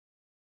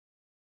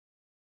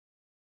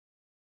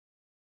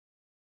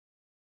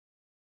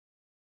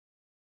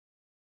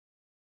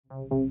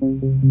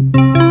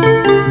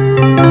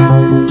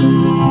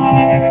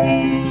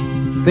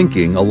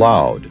Thinking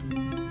Aloud.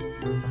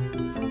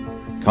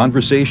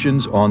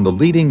 Conversations on the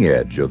leading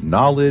edge of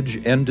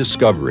knowledge and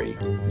discovery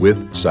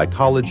with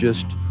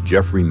psychologist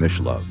Jeffrey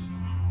Mishlove.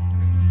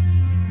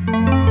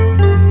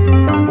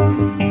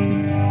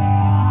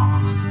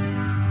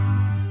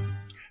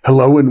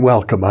 Hello and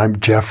welcome. I'm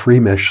Jeffrey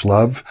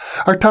Mishlove.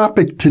 Our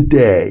topic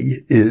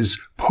today is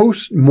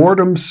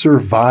post-mortem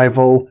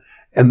survival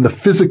and the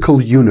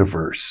physical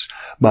universe.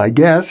 My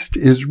guest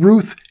is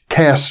Ruth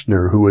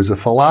Kastner, who is a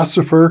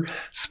philosopher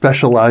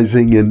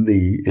specializing in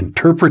the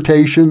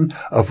interpretation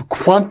of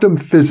quantum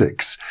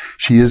physics.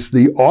 She is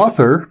the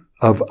author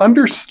of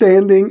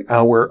Understanding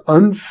Our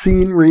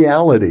Unseen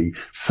Reality,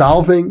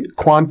 Solving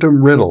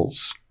Quantum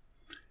Riddles,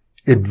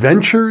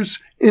 Adventures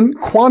in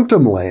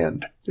Quantum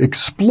Land,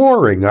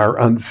 Exploring Our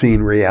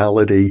Unseen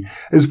Reality,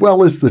 as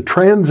well as the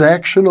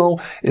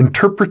transactional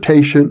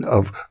interpretation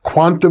of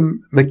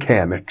quantum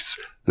mechanics,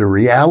 the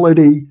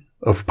reality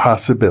of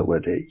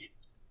possibility.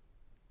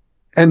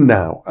 And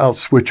now I'll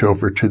switch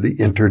over to the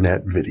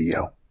internet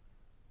video.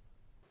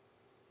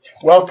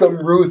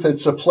 Welcome, Ruth.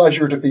 It's a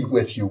pleasure to be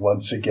with you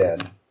once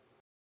again.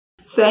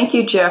 Thank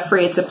you,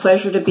 Jeffrey. It's a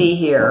pleasure to be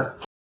here.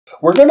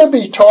 We're going to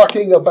be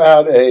talking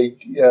about a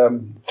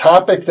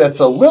topic that's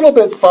a little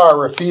bit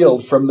far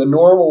afield from the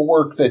normal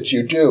work that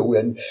you do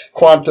in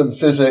quantum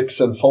physics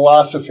and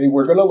philosophy.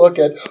 We're going to look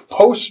at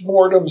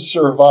postmortem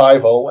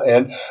survival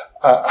and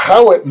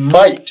how it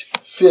might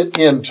fit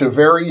into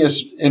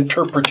various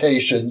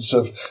interpretations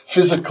of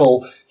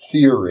physical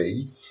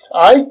theory.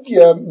 I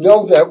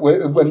know that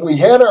when we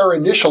had our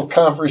initial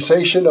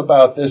conversation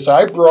about this,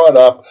 I brought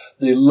up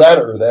the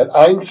letter that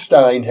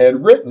Einstein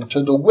had written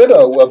to the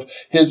widow of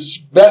his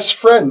best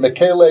friend,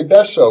 Michele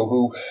Besso,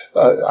 who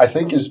I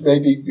think is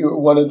maybe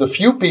one of the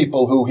few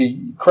people who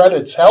he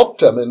credits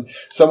helped him in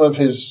some of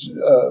his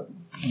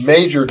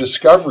major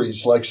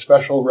discoveries like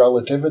special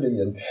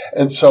relativity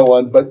and so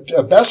on. But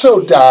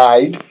Besso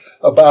died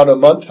about a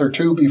month or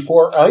two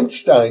before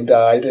Einstein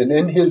died, and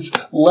in his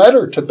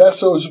letter to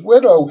Besso's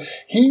widow,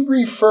 he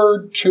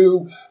referred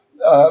to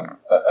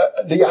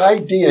the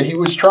idea. He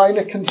was trying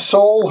to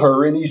console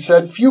her, and he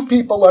said, "Few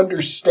people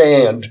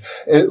understand,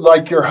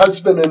 like your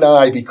husband and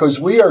I,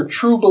 because we are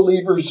true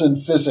believers in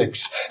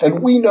physics,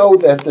 and we know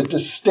that the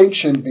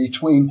distinction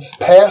between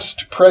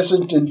past,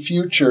 present, and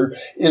future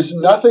is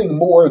nothing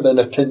more than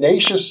a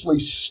tenaciously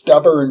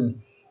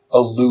stubborn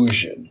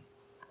illusion."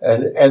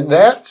 And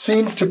that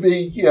seemed to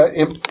be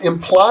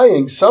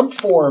implying some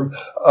form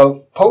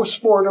of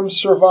postmortem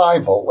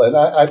survival. And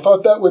I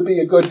thought that would be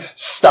a good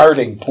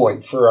starting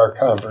point for our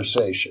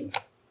conversation.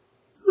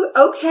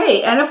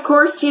 Okay. And of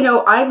course,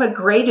 I'm a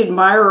great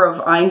admirer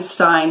of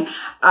Einstein.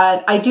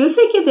 I do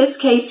think in this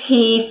case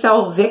he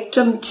fell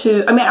victim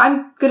to,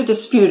 I'm going to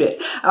dispute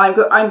it.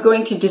 I'm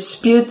going to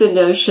dispute the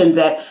notion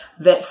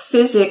that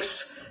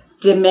physics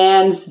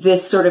demands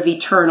this sort of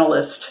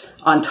eternalist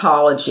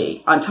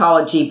ontology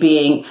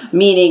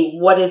meaning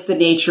what is the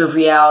nature of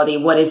reality,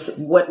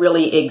 what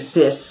really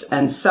exists,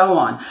 and so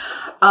on.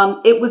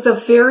 It was a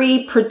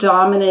very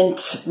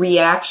predominant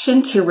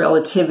reaction to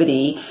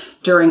relativity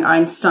during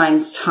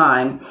Einstein's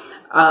time.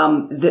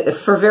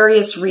 For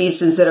various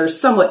reasons that are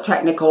somewhat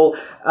technical,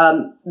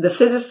 the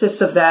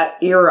physicists of that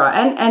era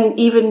and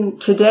even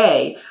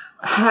today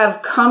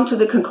have come to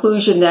the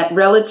conclusion that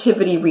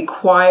relativity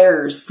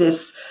requires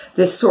this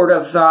sort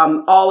of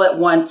all at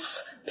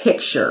once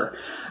picture.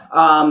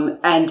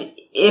 And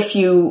if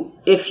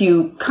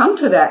you come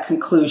to that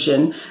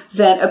conclusion,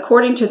 then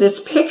according to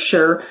this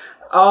picture,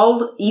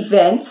 all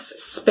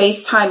events,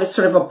 space-time is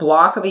sort of a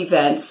block of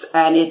events,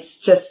 and it's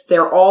just,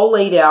 they're all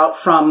laid out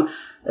from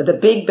the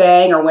Big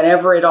Bang or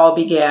whenever it all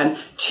began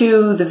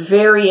to the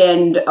very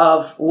end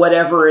of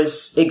whatever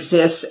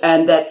exists.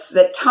 And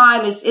that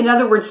time is, in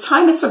other words,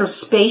 time is sort of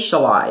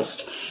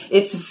spatialized.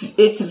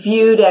 It's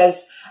viewed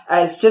as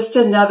just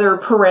another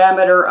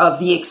parameter of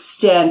the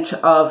extent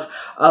of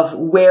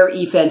where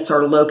events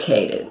are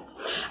located.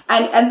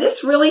 And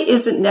this really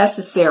isn't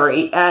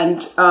necessary.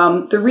 And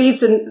the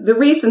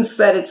reasons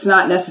that it's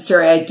not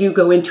necessary, I do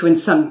go into in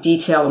some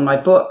detail in my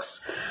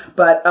books.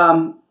 But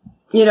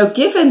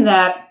given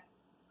that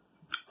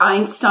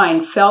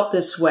Einstein felt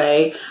this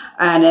way,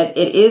 and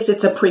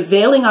it's a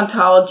prevailing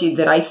ontology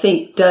that I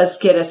think does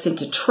get us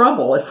into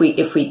trouble if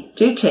we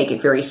do take it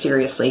very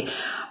seriously.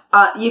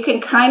 You can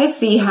kind of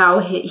see how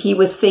he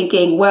was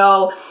thinking,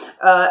 well,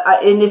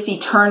 in this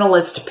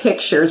eternalist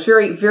picture. It's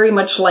very, very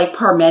much like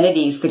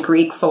Parmenides, the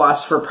Greek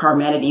philosopher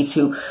Parmenides,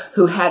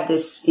 who had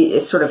this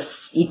sort of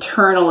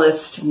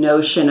eternalist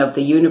notion of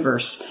the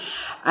universe.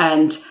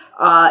 And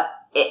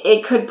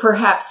it could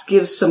perhaps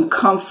give some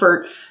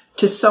comfort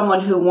to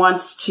someone who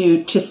wants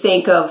to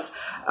think of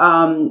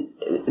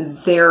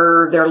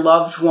their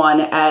loved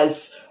one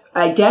as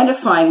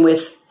identifying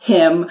with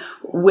him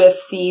with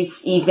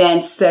these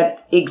events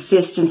that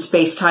exist in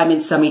space-time in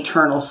some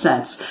eternal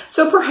sense.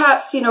 So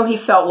perhaps, he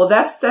felt, well,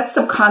 that's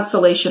some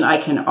consolation I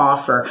can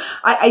offer.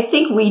 I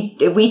think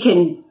we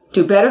can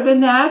do better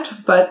than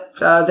that, but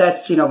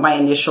that's, my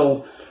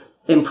initial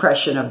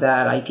impression of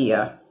that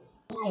idea.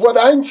 What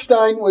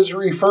Einstein was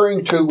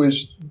referring to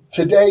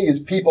today is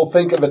people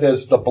think of it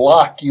as the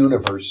block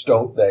universe,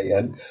 don't they?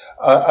 And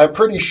I'm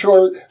pretty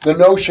sure the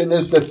notion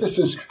is that this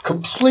is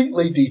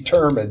completely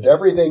determined.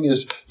 Everything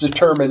is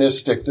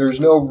deterministic. There's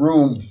no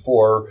room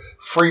for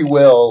free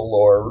will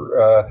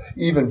or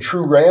even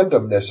true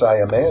randomness,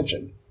 I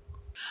imagine.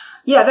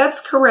 Yeah, that's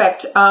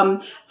correct.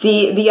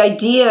 The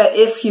idea,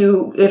 if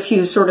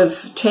you sort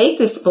of take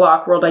this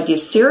block world idea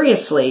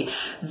seriously,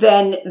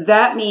 then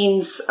that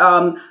means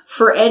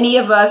for any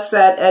of us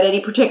at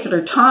any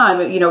particular time,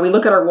 we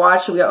look at our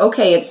watch and we go,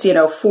 okay, it's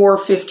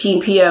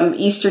 4:15 p.m.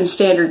 Eastern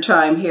Standard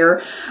Time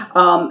here.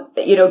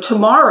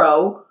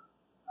 Tomorrow,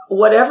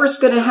 whatever's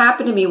going to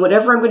happen to me,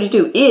 whatever I'm going to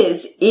do,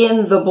 is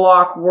in the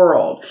block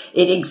world.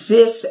 It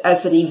exists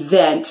as an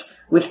event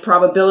with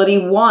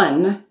probability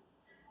 1.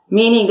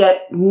 Meaning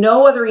that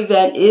no other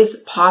event is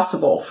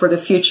possible for the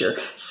future.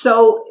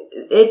 So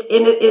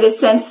in a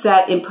sense,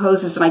 that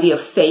imposes an idea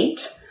of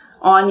fate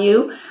on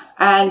you.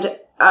 And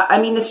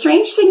the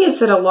strange thing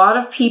is that a lot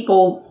of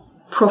people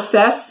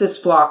profess this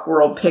block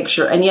world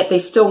picture, and yet they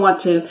still want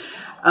to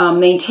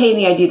maintain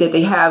the idea that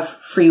they have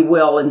free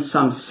will in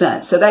some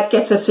sense. So that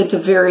gets us into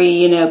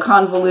very,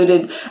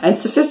 convoluted and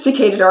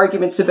sophisticated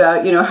arguments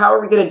about, how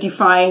are we going to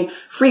define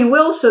free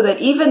will so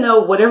that even though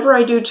whatever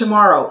I do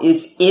tomorrow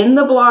is in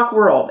the block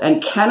world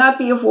and cannot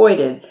be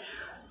avoided,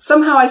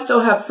 somehow I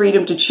still have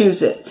freedom to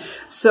choose it.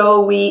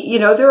 So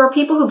there are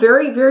people who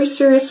very, very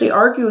seriously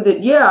argue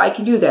that, yeah, I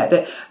can do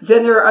that.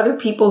 Then there are other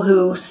people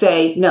who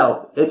say,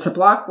 no, it's a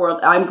block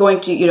world. I'm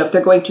going to, if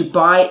they're going to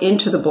buy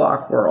into the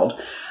block world,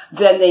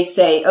 then they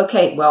say,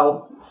 okay,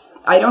 well,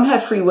 I don't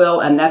have free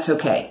will and that's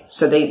okay.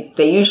 So they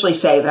usually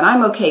say that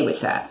I'm okay with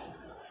that.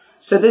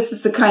 So this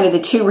is the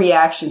two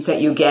reactions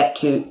that you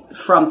get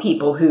from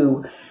people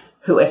who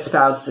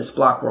espouse this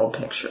block world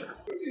picture.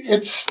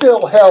 It's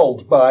still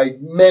held by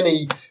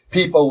many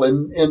people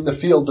in the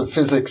field of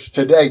physics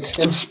today,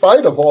 in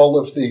spite of all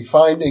of the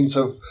findings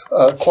of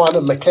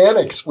quantum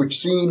mechanics, which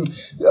seem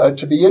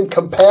to be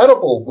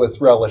incompatible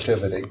with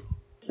relativity.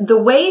 The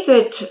way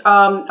that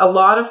a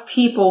lot of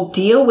people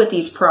deal with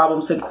these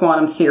problems in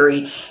quantum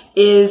theory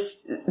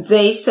is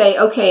they say,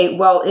 okay,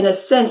 well, in a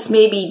sense,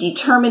 maybe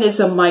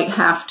determinism might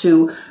have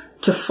to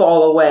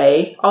fall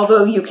away,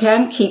 although you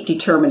can keep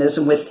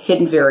determinism with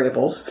hidden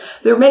variables.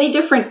 There are many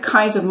different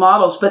kinds of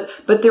models,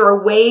 but there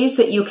are ways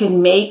that you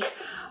can make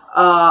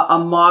a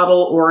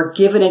model or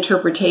give an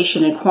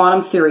interpretation in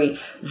quantum theory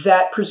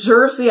that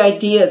preserves the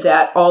idea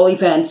that all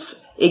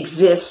events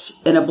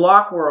exist in a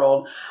block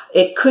world.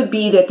 It could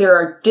be that there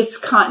are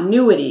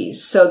discontinuities,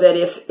 so that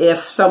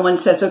if someone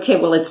says, okay,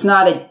 well, it's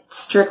not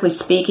strictly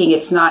speaking,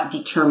 it's not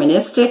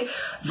deterministic,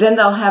 then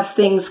they'll have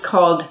things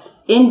called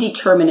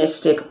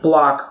indeterministic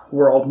block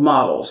world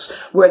models,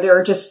 where there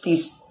are just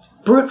these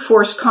brute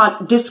force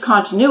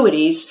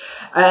discontinuities,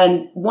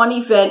 and one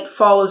event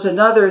follows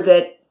another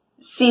that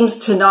seems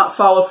to not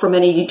follow from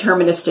any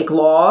deterministic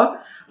law,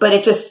 but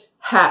it just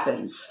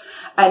happens.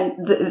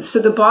 And so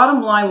the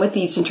bottom line with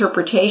these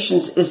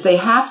interpretations is they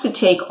have to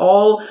take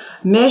all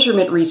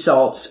measurement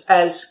results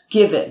as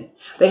given.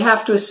 They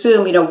have to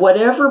assume,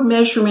 whatever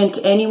measurement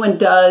anyone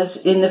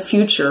does in the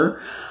future,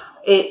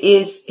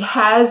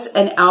 has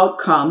an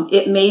outcome.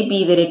 It may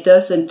be that it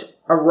doesn't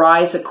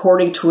arise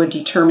according to a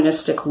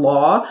deterministic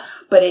law,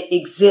 but it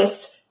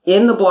exists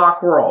in the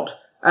block world.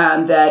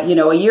 That,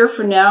 a year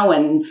from now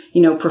when,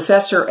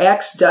 Professor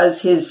X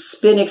does his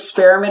spin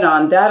experiment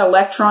on that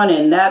electron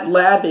in that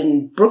lab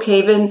in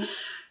Brookhaven,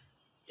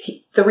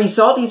 the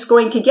result he's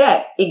going to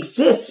get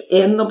exists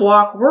in the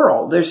block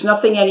world. There's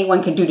nothing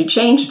anyone can do to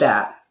change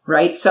that,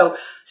 right? So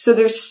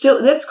there's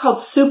still, that's called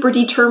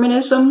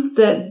superdeterminism,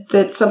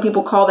 that some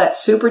people call that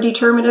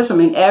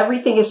superdeterminism.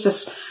 Everything is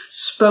just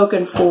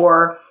spoken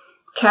for,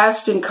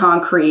 cast in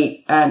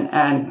concrete,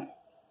 and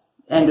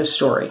end of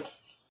story.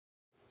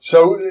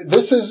 So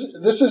this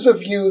is a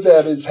view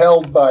that is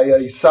held by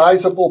a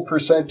sizable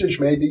percentage,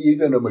 maybe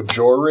even a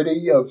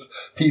majority of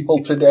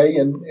people today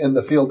in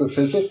the field of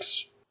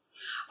physics?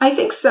 I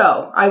think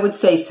so. I would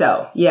say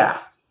so, yeah.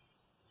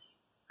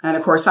 And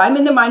of course, I'm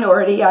in the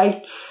minority.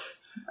 I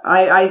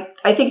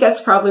think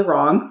that's probably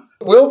wrong.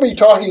 We'll be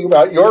talking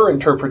about your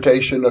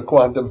interpretation of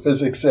quantum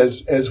physics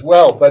as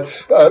well. But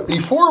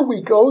before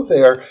we go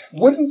there,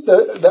 wouldn't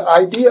the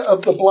idea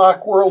of the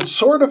block world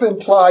sort of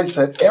implies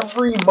that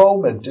every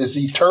moment is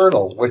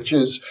eternal, which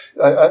is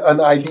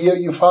an idea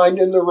you find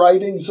in the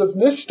writings of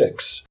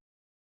mystics?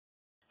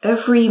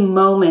 Every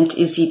moment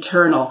is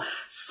eternal.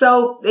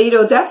 So,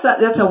 that's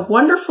a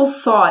wonderful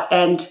thought.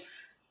 And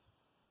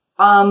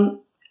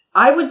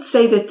I would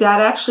say that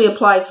actually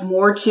applies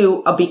more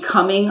to a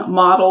becoming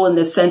model in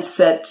the sense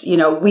that,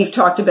 we've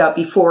talked about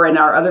before in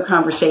our other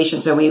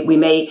conversations, and we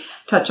may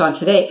touch on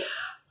today.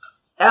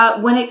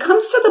 When it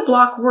comes to the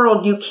block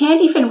world, you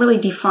can't even really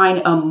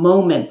define a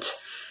moment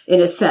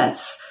in a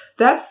sense.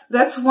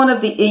 That's one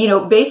of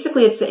the,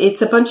 basically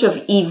it's a bunch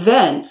of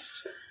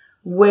events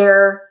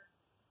where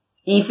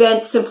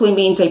event simply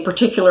means a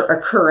particular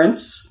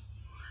occurrence.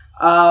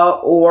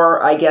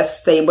 or I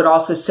guess they would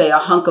also say a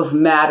hunk of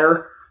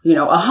matter. You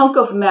know, a hunk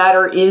of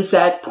matter is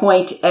at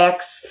point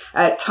X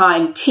at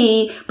time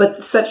T,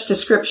 but such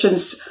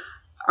descriptions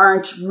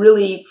aren't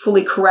really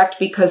fully correct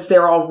because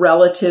they're all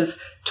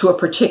relative to a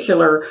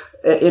particular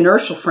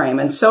inertial frame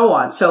and so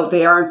on. So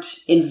they aren't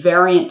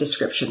invariant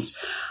descriptions.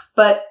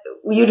 But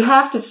you'd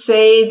have to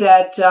say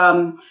that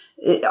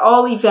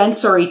all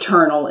events are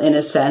eternal in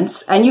a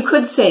sense, and you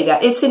could say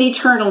that. It's an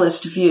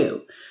eternalist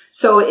view.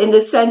 So in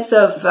the sense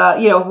of,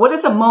 what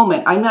is a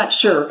moment? I'm not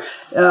sure.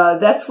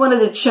 That's one of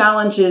the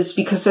challenges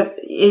because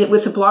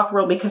with the block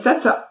world, because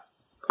that's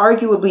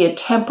arguably a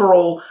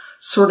temporal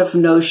sort of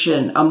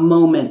notion, a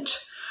moment.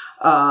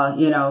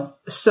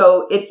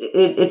 So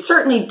it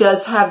certainly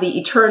does have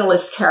the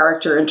eternalist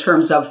character in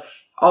terms of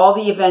all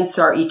the events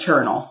are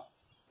eternal.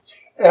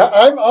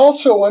 I'm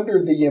also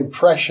under the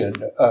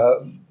impression,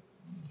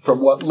 from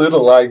what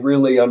little I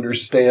really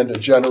understand of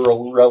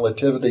general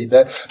relativity,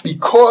 that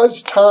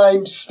because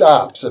time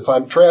stops, if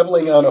I'm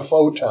traveling on a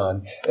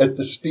photon at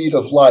the speed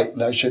of light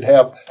and I should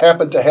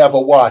happen to have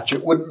a watch,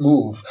 it wouldn't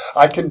move.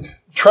 I can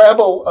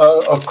travel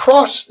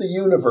across the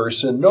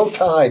universe and no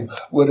time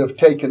would have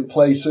taken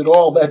place at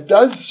all. That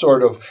does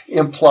sort of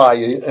imply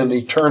an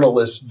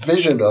eternalist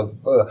vision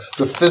of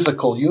the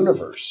physical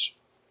universe.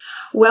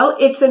 Well,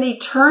 it's an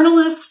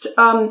eternalist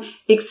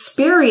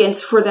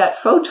experience for that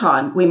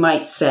photon, we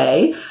might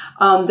say.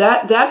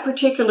 That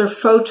particular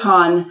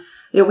photon,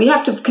 we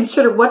have to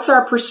consider what's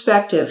our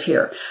perspective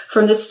here.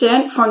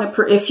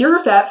 If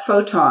you're that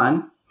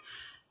photon,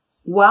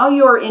 while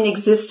you're in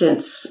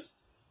existence,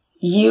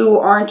 you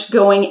aren't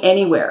going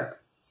anywhere.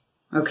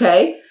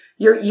 Okay?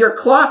 Your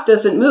clock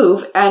doesn't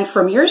move, and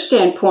from your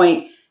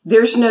standpoint,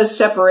 there's no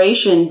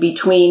separation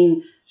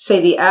between, say,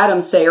 the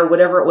atom, or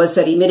whatever it was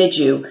that emitted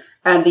you,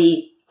 and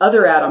the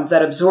other atom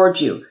that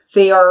absorbed you.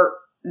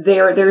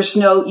 There's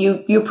no,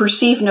 you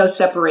perceive no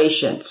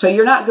separation. So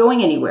you're not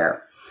going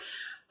anywhere.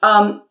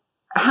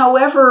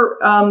 However,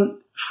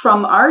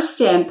 from our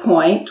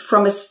standpoint,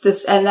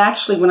 and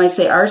actually when I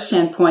say our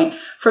standpoint,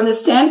 from the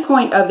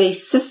standpoint of a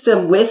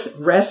system with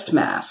rest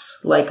mass,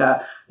 like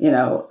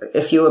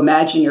if you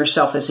imagine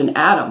yourself as an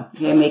atom,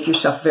 you make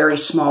yourself very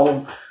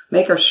small,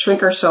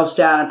 shrink ourselves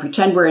down and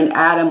pretend we're an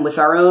atom with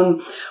our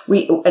own,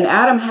 an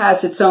atom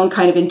has its own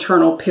kind of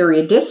internal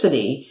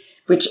periodicity,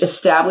 which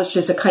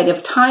establishes a kind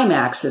of time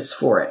axis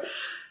for it.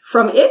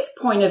 From its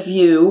point of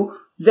view,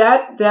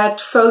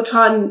 that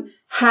photon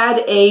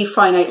had a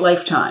finite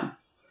lifetime.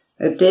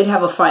 It did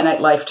have a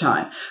finite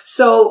lifetime.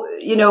 So,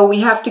 we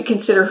have to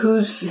consider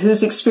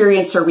whose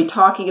experience are we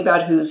talking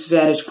about, whose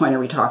vantage point are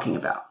we talking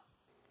about.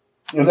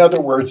 In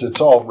other words, it's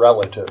all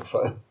relative.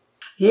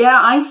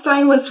 Yeah,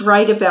 Einstein was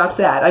right about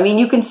that. I mean,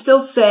 you can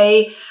still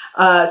say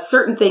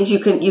certain things. You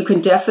can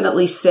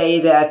definitely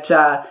say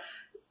that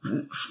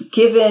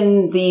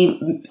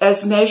given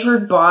as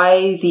measured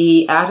by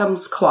the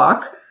atom's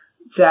clock,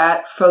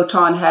 that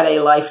photon had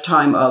a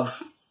lifetime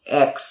of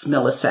X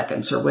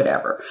milliseconds or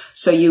whatever.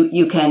 So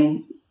you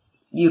can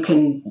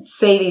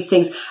say these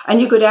things, and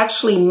you could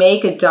actually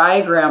make a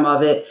diagram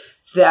of it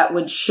that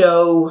would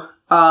show,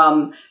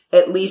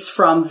 at least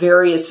from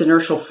various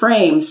inertial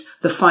frames,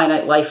 the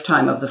finite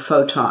lifetime of the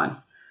photon.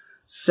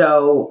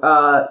 So,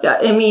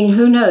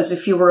 who knows?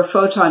 If you were a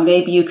photon,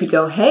 maybe you could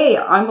go, "Hey,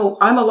 I'm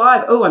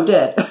alive. Oh, I'm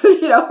dead."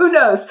 Who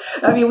knows?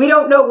 I mean, we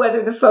don't know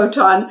whether the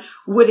photon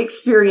would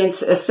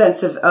experience a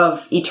sense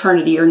of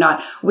eternity or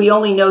not. We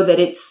only know that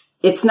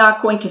it's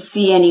not going to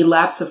see any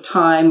lapse of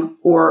time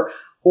or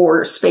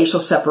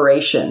spatial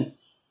separation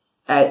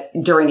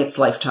during its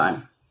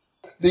lifetime.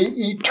 The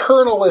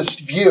eternalist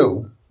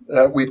view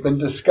that we've been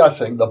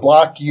discussing, the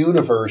block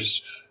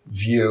universe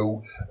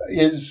view,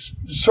 is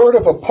sort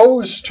of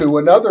opposed to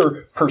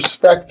another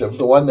perspective,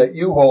 the one that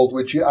you hold,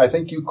 which I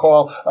think you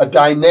call a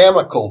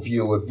dynamical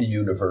view of the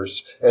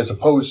universe, as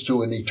opposed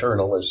to an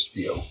eternalist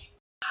view.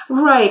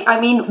 Right. I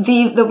mean,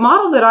 the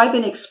model that I've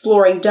been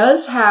exploring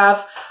does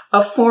have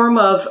a form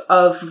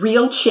of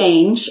real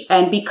change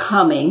and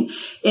becoming,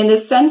 in the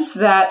sense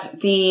that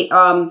the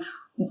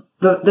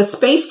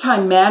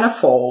space-time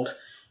manifold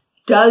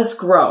does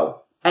grow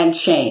and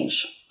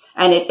change,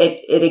 and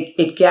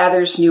it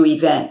gathers new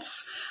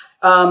events.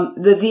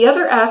 The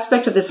other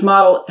aspect of this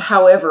model,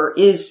 however,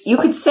 is you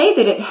could say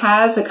that it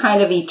has a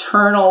kind of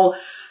eternal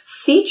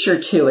feature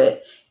to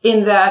it,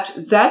 in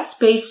that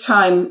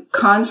space-time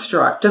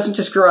construct doesn't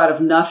just grow out of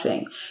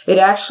nothing. It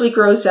actually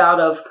grows out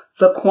of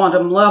the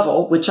quantum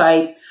level, which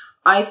I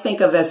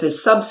think of as a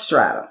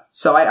substratum.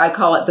 So I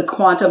call it the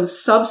quantum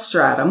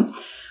substratum,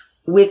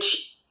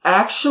 which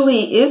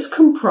actually is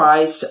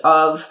comprised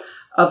of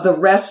the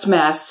rest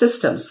mass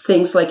systems,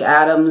 things like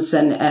atoms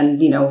and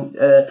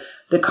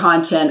the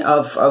content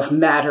of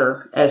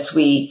matter as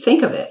we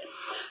think of it.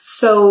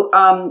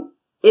 So,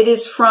 it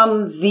is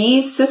from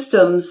these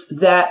systems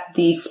that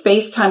the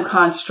space-time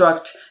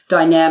construct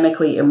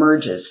dynamically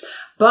emerges.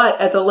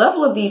 But at the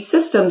level of these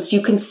systems,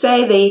 you can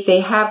say they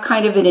have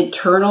kind of an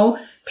internal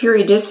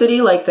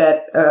periodicity, like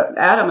that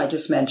atom I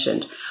just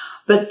mentioned.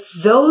 But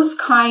those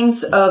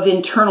kinds of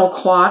internal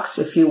clocks,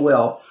 if you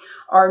will,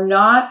 are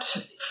not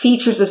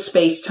features of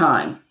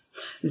space-time.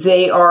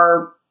 They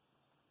are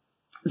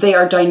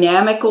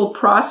dynamical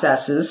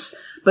processes,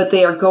 but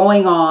they are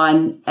going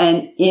on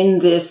and in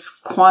this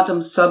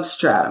quantum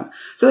substratum.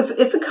 So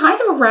it's a kind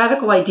of a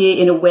radical idea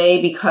in a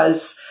way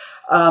because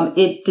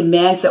it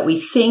demands that we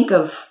think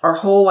of our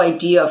whole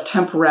idea of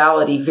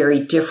temporality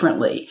very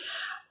differently.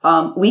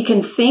 We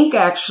can think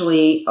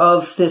actually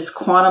of this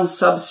quantum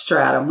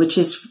substratum, which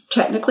is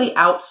technically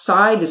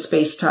outside the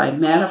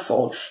space-time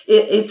manifold.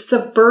 It's the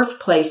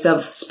birthplace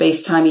of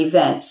space-time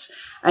events,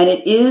 and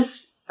it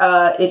is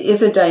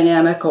a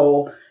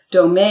dynamical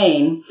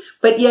domain,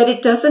 but yet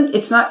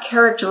it's not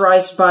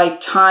characterized by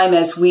time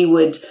as we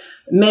would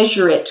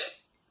measure it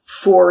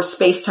for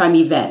space-time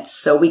events.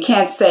 So we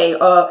can't say,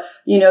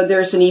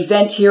 there's an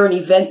event here, an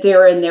event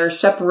there, and they're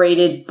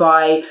separated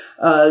by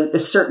a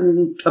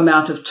certain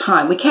amount of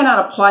time. We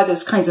cannot apply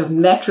those kinds of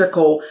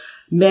metrical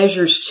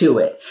measures to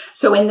it.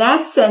 So in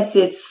that sense,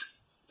 it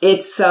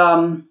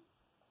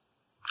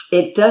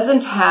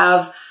doesn't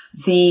have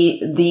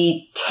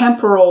the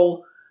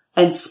temporal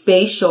and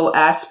spatial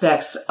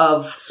aspects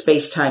of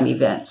space-time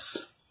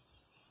events.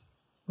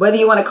 Whether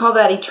you want to call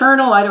that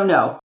eternal, I don't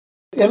know.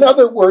 In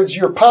other words,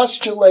 you're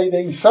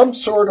postulating some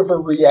sort of a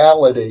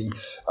reality,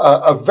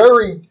 a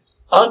very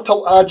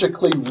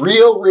ontologically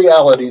real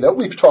reality that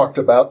we've talked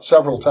about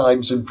several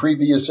times in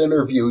previous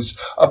interviews,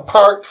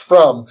 apart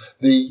from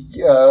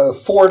the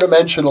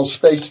four-dimensional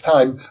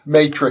space-time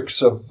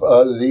matrix of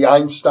the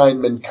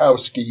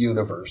Einstein-Minkowski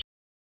universe.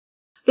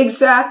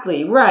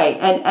 Exactly, right.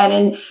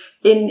 And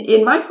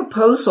in my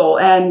proposal,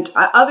 and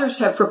others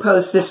have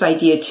proposed this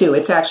idea too,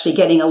 it's actually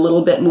getting a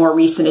little bit more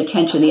recent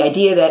attention, the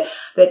idea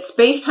that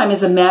space-time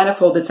is a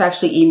manifold that's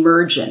actually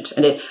emergent,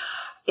 and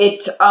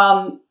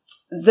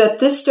that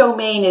this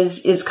domain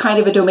is kind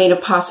of a domain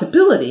of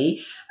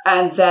possibility,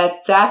 and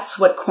that's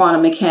what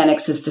quantum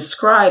mechanics is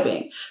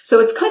describing. So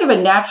it's kind of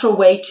a natural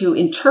way to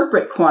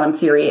interpret quantum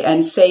theory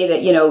and say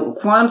that,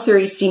 quantum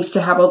theory seems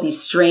to have all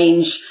these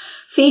strange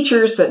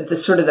features, the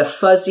sort of the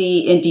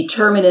fuzzy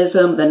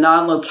indeterminism, the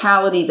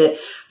non-locality,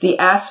 the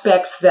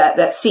aspects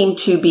that seem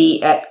to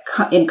be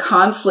in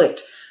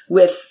conflict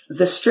with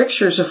the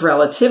strictures of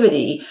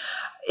relativity.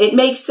 It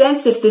makes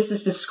sense if this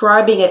is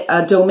describing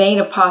a domain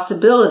of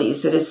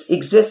possibilities that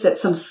exists at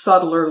some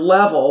subtler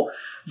level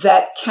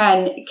that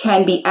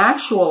can be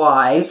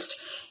actualized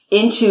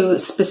into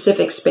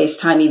specific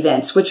space-time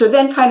events, which are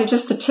then kind of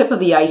just the tip of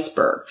the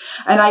iceberg.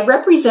 And I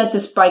represent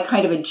this by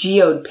kind of a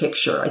geode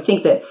picture. I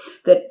think that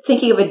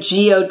thinking of a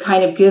geode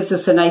kind of gives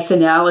us a nice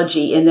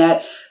analogy in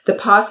that the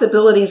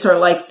possibilities are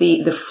like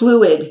the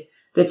fluid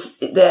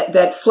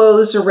that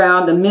flows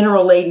around, the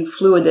mineral-laden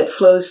fluid that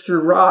flows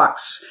through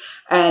rocks.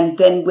 And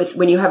then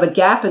when you have a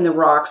gap in the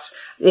rocks,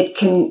 it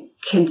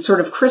can sort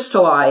of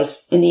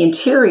crystallize in the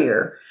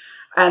interior.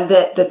 And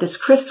that this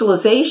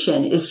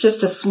crystallization is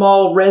just a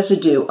small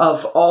residue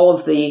of all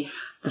of the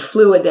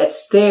fluid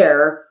that's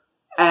there.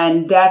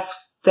 And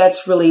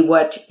that's really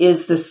what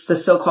is the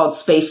so-called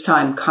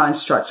space-time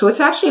construct. So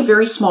it's actually a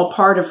very small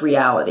part of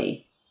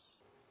reality.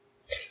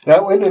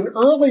 Now, in an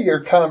earlier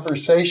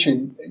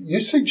conversation, you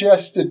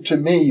suggested to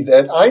me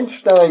that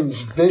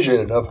Einstein's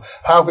vision of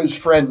how his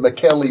friend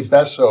Michele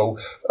Besso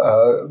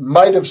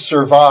might have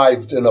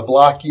survived in a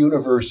block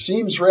universe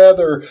seems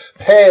rather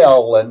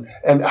pale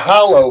and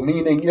hollow,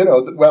 meaning,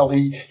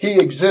 he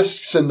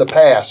exists in the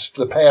past.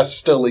 The past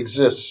still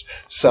exists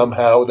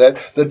somehow, that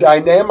the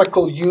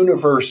dynamical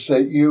universe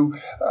that you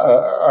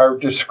are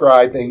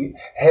describing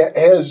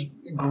has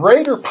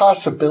greater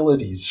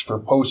possibilities for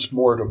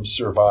post-mortem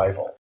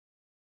survival.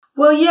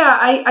 Well, yeah,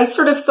 I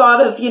sort of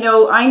thought of,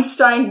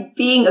 Einstein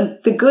being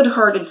the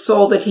good-hearted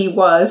soul that he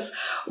was,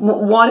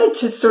 wanted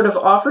to sort of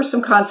offer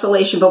some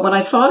consolation. But when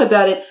I thought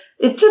about it,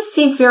 it just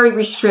seemed very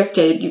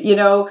restricted.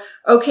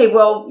 Okay,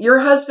 well, your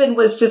husband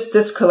was just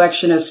this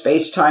collection of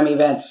space-time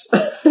events,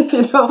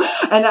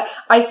 and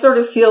I sort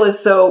of feel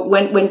as though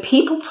when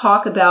people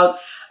talk about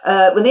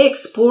when they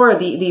explore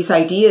these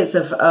ideas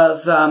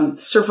of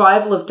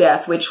survival of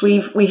death, which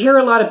we hear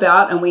a lot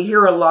about, and we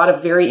hear a lot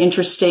of very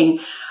interesting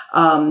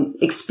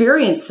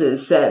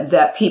experiences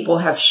that people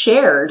have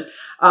shared.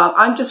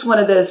 I'm just one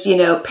of those,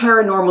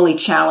 paranormally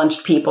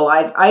challenged people.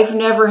 I've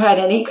never had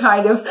any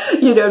kind of,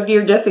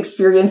 near-death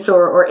experience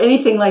or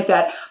anything like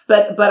that.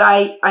 But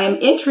I am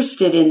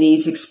interested in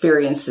these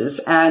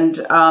experiences. And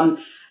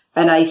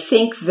I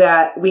think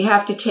that we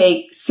have to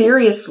take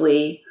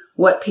seriously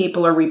what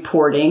people are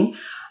reporting.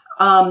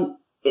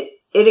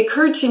 It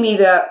occurred to me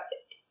that,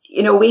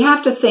 we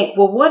have to think,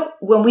 well,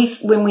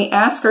 when we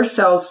ask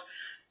ourselves,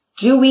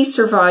 do we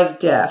survive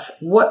death?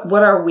 What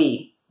are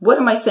we? What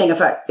am I saying?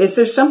 Is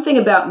there something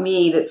about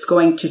me that's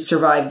going to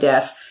survive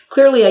death?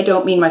 Clearly, I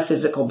don't mean my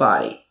physical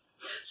body.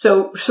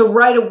 So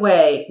right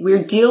away,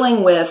 we're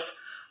dealing with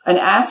an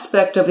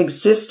aspect of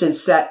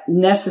existence that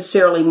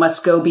necessarily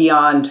must go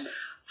beyond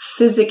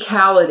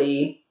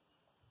physicality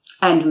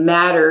and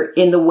matter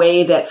in the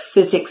way that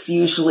physics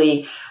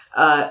usually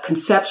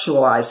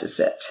conceptualizes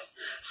it.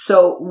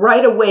 So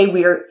right away,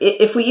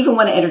 if we even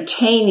want to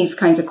entertain these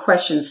kinds of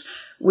questions,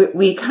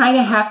 we kind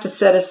of have to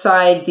set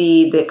aside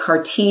the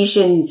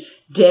Cartesian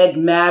dead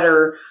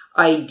matter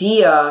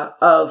idea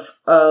of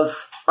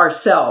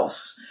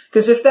ourselves.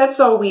 Because if that's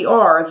all we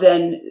are,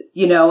 then,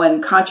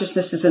 and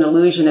consciousness is an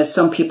illusion, as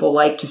some people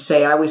like to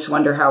say. I always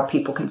wonder how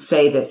people can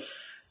say that,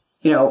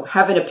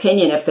 have an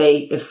opinion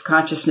if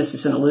consciousness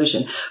is an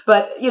illusion.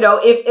 But,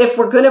 if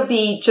we're going to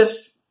be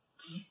just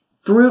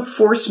brute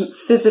force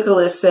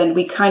physicalists, then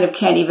we kind of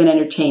can't even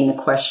entertain the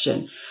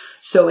question.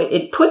 So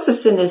it puts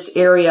us in this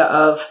area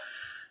of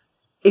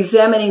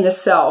examining the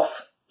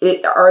self.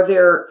 Are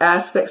there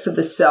aspects of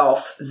the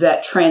self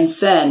that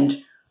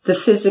transcend the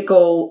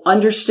physical,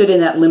 understood in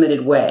that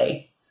limited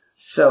way?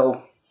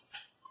 So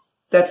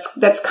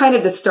that's kind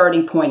of the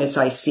starting point as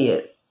I see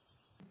it.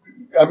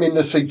 I mean,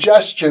 the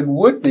suggestion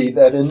would be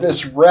that in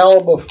this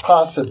realm of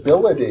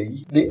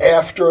possibility, the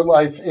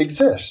afterlife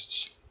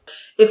exists.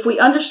 If we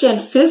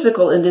understand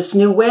physical in this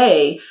new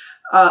way,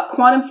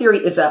 quantum theory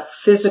is a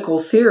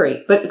physical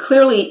theory, but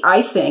clearly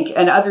I think,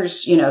 and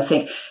others,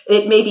 think,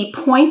 it may be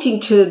pointing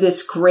to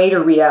this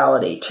greater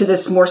reality, to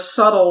this more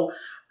subtle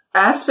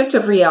aspect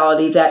of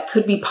reality that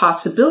could be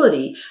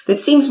possibility, that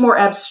seems more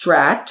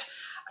abstract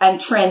and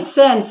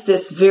transcends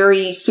this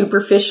very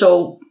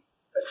superficial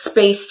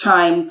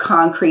space-time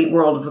concrete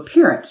world of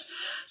appearance.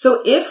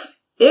 So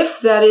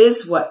if that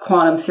is what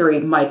quantum theory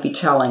might be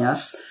telling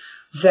us,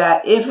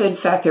 that if in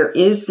fact there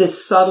is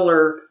this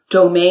subtler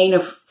domain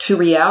to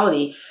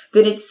reality,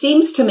 then it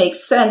seems to make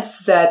sense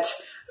that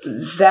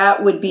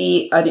would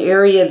be an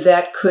area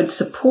that could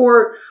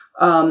support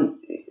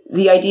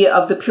the idea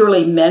of the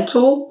purely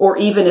mental or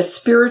even a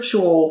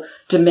spiritual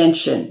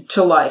dimension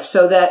to life,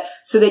 so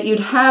that you'd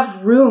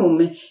have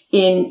room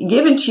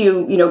given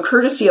to you,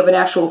 courtesy of an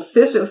actual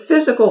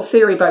physical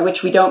theory, by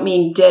which we don't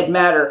mean dead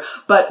matter,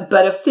 but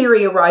a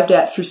theory arrived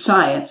at through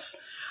science.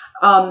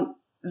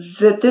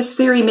 That this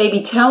theory may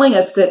be telling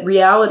us that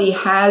reality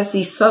has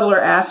these subtler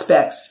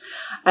aspects.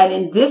 And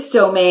in this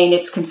domain,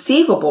 it's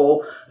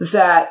conceivable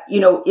that,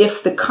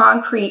 if the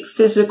concrete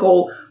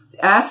physical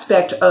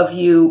aspect of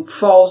you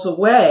falls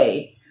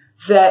away,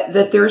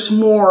 that there's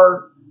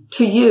more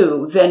to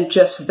you than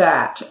just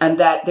that, and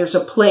that there's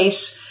a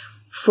place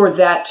for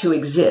that to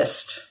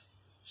exist.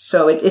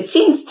 So it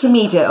seems to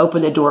me to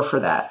open the door for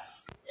that.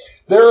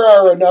 There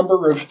are a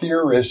number of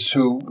theorists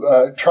who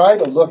try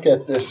to look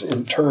at this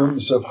in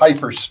terms of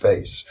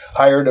hyperspace,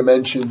 higher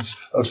dimensions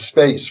of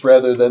space,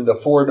 rather than the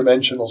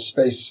four-dimensional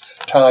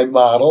space-time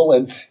model.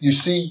 And you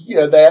see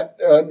that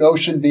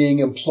notion being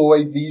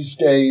employed these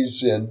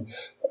days in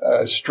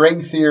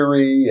string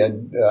theory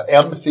and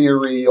M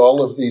theory,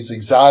 all of these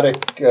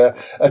exotic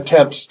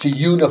attempts to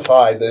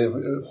unify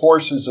the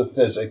forces of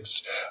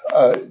physics.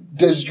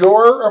 Does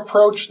your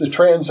approach, the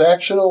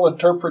transactional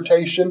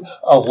interpretation,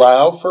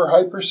 allow for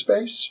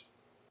hyperspace?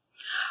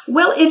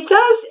 Well, it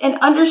does, and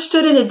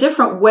understood in a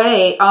different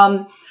way.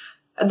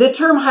 The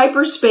term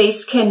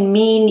hyperspace can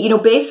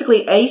mean,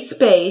 basically a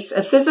space,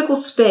 a physical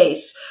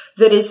space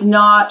that is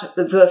not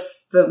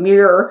the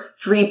mere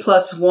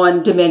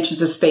 3+1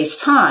 dimensions of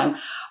space-time.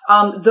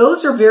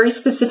 Those are very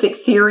specific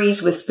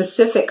theories with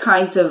specific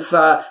kinds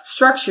of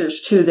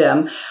structures to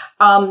them.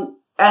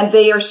 And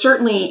they are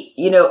certainly,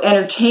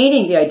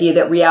 entertaining the idea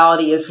that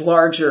reality is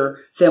larger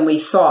than we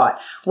thought.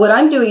 What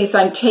I'm doing is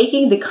I'm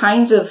taking the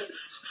kinds of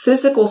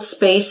physical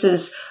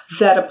spaces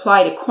that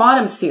apply to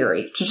quantum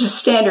theory, to just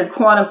standard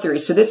quantum theory.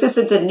 So this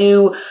isn't a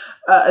new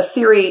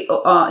theory,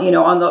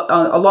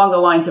 along the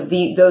lines of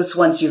those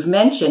ones you've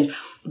mentioned,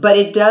 but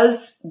it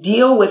does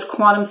deal with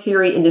quantum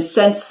theory in the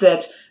sense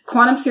that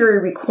quantum theory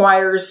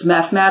requires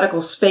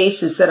mathematical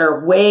spaces that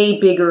are way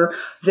bigger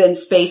than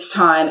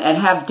space-time and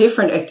have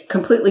a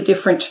completely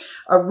different,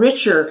 a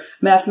richer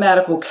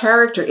mathematical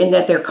character in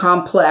that they're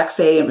complex.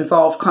 They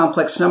involve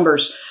complex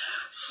numbers.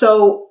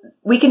 So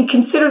we can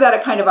consider that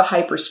a kind of a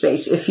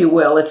hyperspace, if you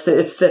will. It's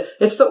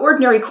the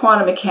ordinary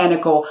quantum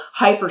mechanical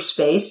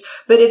hyperspace,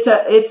 but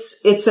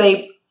it's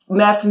a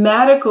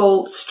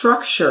mathematical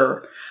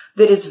structure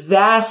that is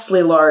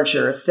vastly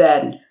larger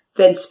than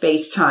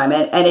space-time.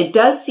 And it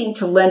does seem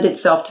to lend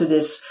itself to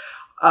this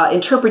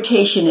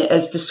interpretation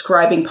as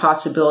describing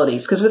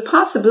possibilities. Because with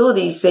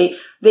possibilities,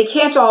 they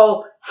can't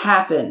all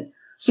happen.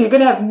 So you're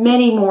going to have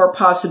many more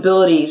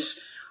possibilities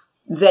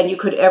than you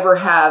could ever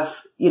have,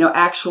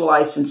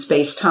 actualized in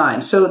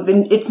space-time. So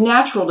then it's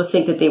natural to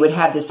think that they would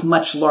have this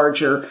much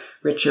larger,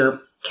 richer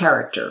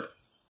character.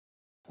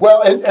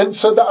 Well, and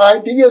so the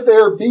idea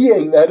there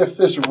being that if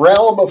this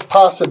realm of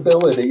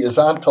possibility is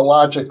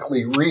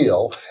ontologically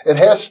real, it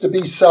has to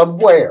be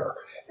somewhere.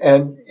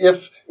 And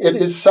if it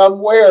is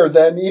somewhere,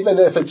 then even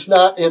if it's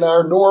not in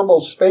our normal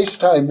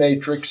space-time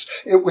matrix,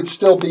 it would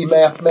still be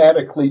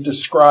mathematically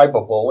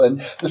describable.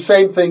 And the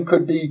same thing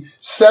could be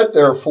said,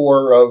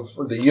 therefore, of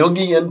the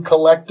Jungian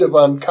collective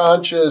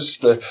unconscious,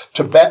 the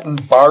Tibetan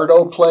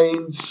Bardo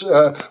planes,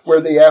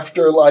 where the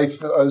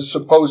afterlife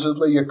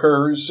supposedly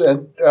occurs,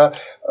 and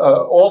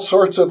all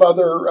sorts of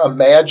other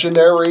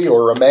imaginary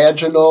or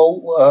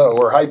imaginal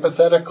or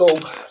hypothetical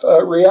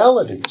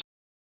realities.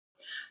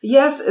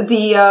 Yes,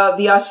 the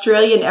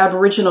Australian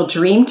Aboriginal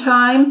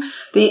Dreamtime.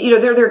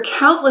 There are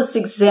countless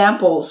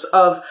examples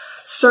of,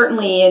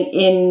 certainly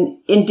in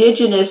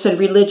indigenous and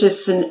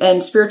religious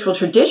and spiritual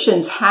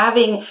traditions,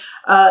 having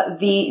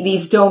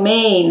these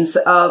domains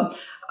of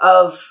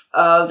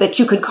that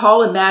you could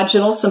call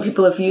imaginal. Some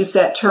people have used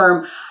that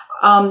term,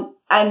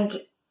 and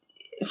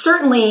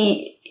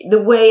certainly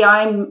the way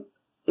I'm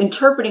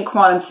interpreting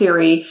quantum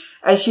theory,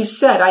 as you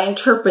said, I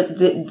interpret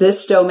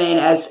this domain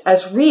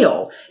as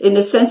real, in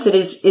the sense it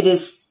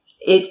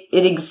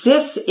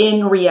exists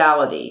in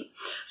reality.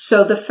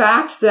 So the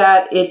fact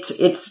that it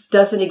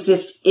doesn't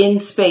exist in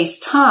space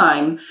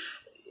time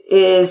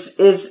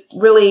is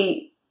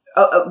really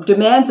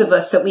demands of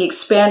us that we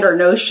expand our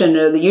notion,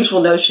 the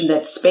usual notion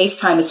that space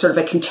time is sort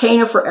of a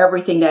container for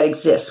everything that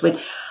exists,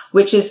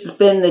 which has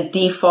been the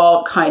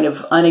default kind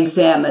of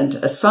unexamined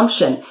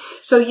assumption.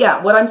 So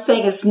yeah, what I'm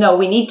saying is, no,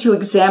 we need to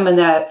examine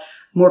that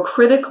more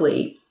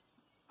critically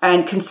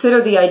and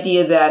consider the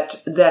idea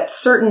that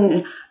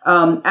certain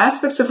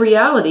aspects of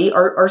reality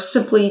are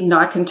simply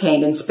not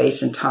contained in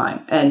space and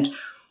time. And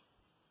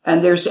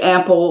there's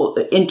ample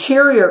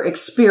interior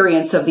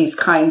experience of these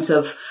kinds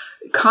of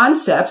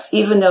concepts,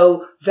 even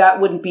though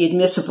that wouldn't be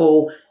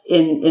admissible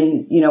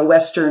in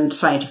Western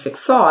scientific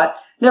thought.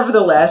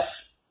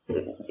 Nevertheless,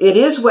 it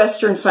is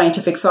Western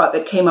scientific thought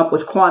that came up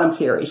with quantum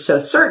theory. So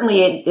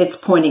certainly it's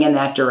pointing in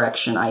that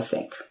direction, I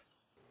think.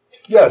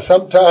 Yeah,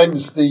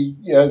 sometimes the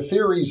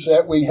theories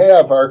that we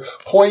have are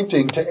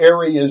pointing to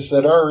areas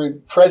that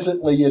aren't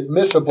presently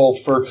admissible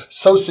for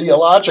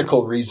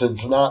sociological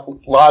reasons, not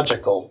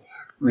logical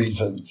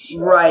reasons.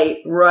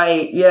 Right.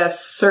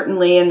 Yes,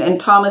 certainly.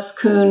 And Thomas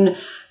Kuhn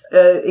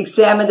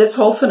examined this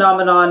whole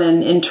phenomenon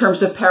in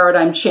terms of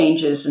paradigm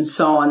changes and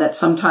so on, that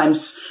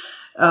sometimes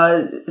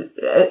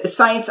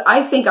science,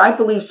 I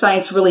believe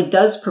science really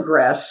does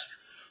progress.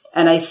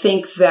 And I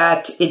think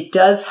that it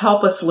does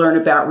help us learn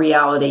about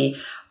reality.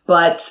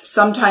 But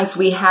sometimes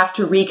we have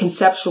to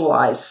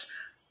reconceptualize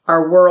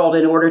our world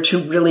in order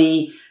to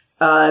really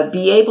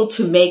be able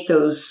to make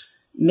those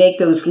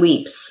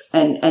leaps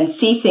and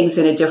see things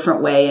in a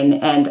different way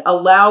and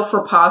allow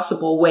for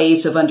possible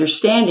ways of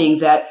understanding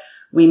that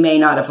we may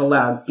not have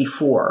allowed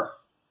before.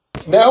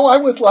 Now I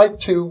would like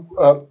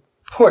to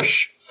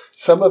push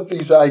some of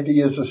these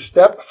ideas a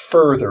step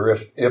further,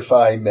 if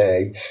I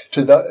may,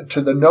 to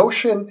the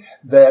notion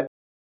that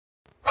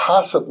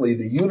possibly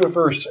the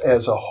universe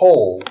as a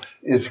whole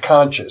is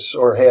conscious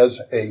or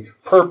has a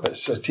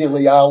purpose, a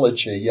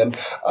teleology. And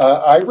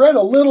I read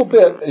a little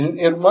bit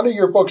in one of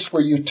your books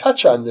where you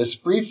touch on this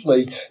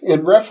briefly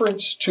in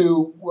reference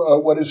to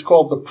what is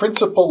called the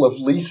principle of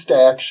least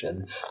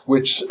action,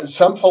 which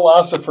some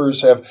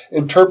philosophers have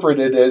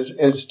interpreted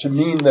as to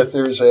mean that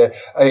there's a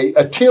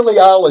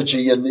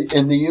teleology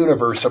in the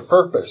universe, a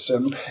purpose.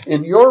 And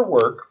in your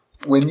work,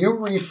 when you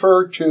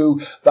refer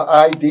to the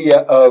idea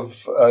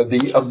of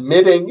the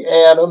emitting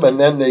atom and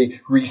then the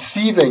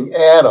receiving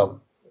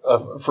atom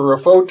for a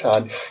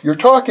photon, you're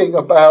talking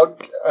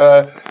about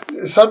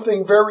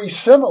something very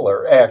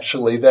similar,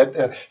 actually,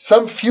 that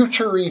some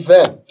future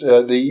event,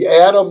 the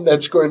atom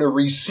that's going to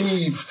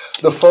receive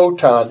the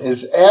photon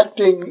is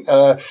acting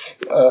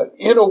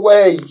in a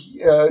way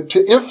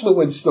to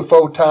influence the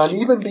photon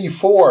even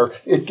before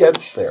it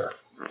gets there.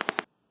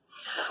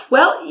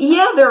 Well,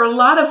 yeah, there are a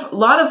lot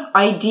of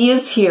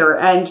ideas here,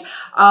 and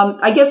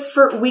I guess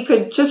we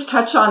could just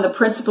touch on the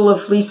principle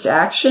of least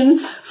action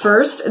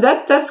first.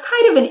 That's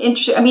kind of an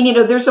interesting. I mean,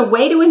 there's a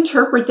way to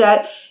interpret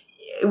that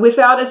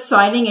without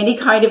assigning any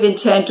kind of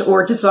intent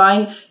or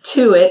design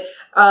to it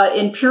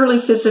in a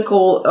purely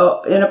physical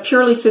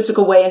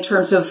way, in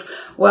terms of,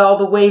 well,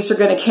 the waves are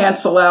going to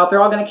cancel out.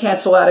 They're all going to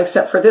cancel out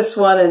except for this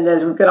one, and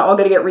they're all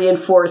going to get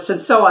reinforced,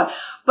 and so on.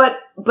 But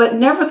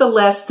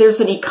nevertheless, there's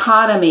an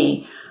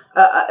economy.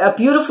 A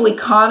beautiful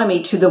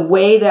economy to the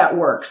way that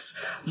works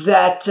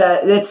that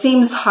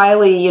seems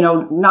highly,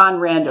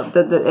 non-random.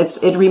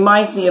 It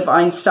reminds me of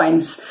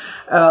Einstein's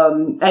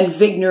and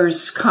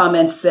Wigner's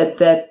comments that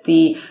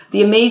the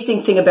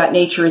amazing thing about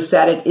nature is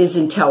that it is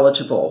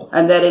intelligible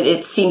and that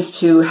it seems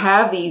to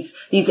have these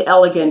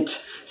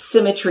elegant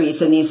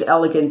symmetries and these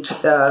elegant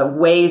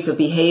ways of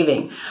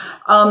behaving.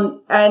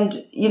 And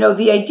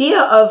the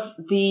idea of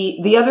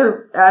the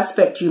other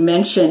aspect you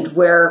mentioned,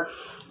 where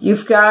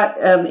you've got,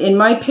 in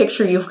my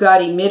picture, you've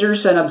got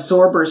emitters and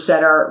absorbers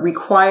that are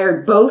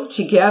required both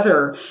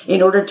together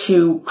in order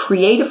to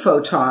create a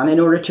photon, in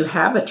order to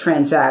have a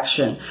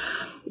transaction.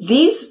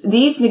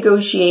 These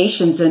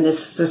negotiations and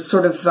this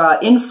sort of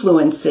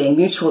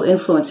mutual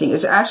influencing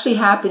is actually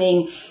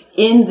happening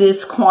in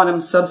this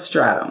quantum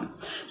substratum.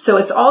 So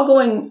it's all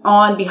going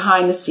on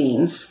behind the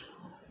scenes.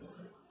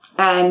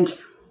 And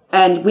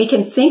we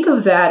can think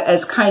of that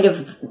as kind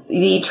of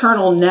the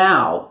eternal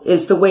now,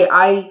 is the way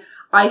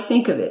I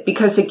think of it,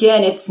 because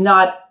again, it's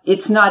not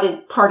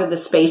a part of the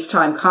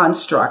space-time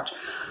construct,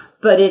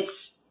 but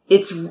it's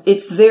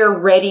there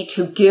ready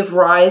to give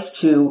rise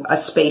to a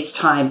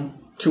space-time,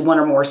 to one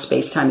or more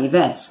space-time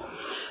events.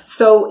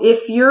 So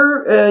if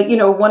you're,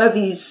 one of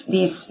these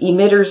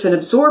emitters and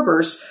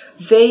absorbers,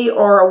 they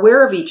are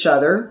aware of each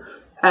other,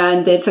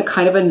 and it's a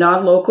kind of a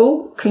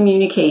non-local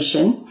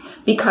communication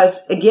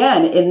because,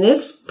 again, in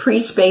this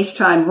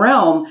pre-space-time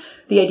realm,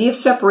 the idea of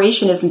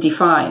separation isn't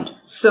defined.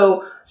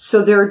 So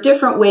there are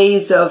different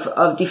ways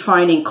of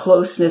defining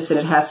closeness, and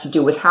it has to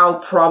do with how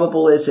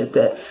probable is it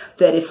that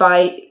if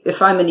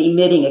I'm an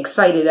emitting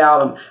excited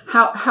atom,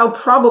 how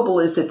probable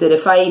is it that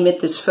if I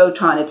emit this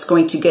photon, it's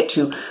going to get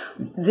to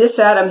this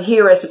atom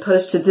here as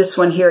opposed to this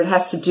one here? It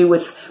has to do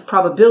with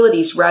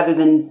probabilities rather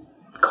than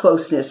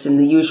closeness in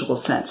the usual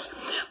sense.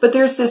 But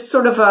there's this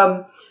sort of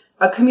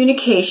a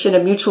communication,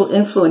 a mutual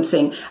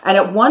influencing, and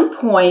at one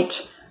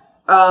point,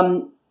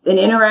 an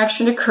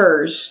interaction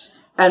occurs,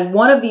 and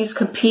one of these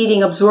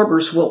competing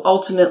absorbers will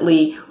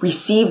ultimately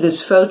receive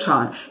this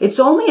photon. It's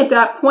only at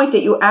that point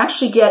that you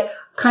actually get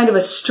kind of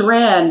a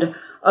strand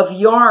of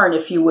yarn,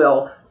 if you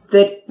will,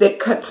 that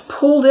gets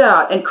pulled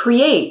out and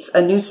creates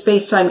a new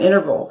space-time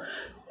interval.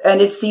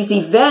 And it's these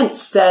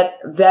events that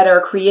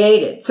are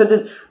created. So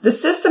the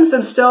systems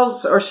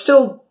themselves are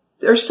still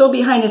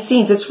behind the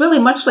scenes. It's really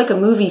much like a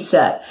movie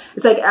set.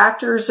 It's like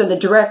actors and the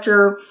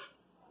director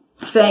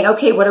saying,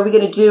 okay, what are we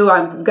going to do?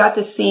 I've got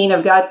this scene.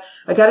 I got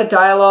a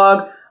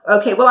dialogue.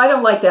 Okay, well, I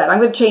don't like that. I'm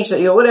going to change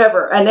that,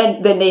 whatever. And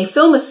then they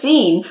film a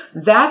scene.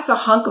 That's a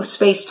hunk of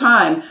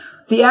space-time.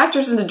 The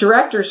actors and the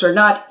directors are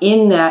not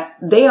in that.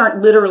 They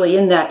aren't literally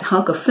in that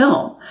hunk of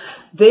film.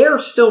 They're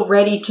still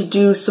ready to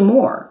do some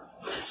more.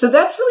 So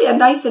that's really a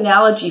nice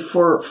analogy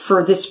for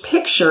this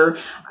picture.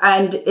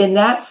 And in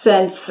that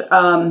sense,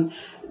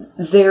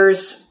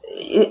 there's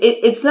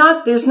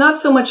not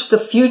so much the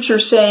future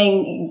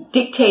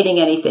dictating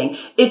anything.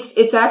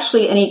 It's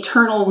actually an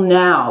eternal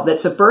now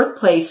that's a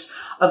birthplace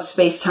of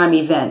space-time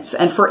events.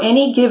 And for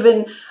any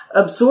given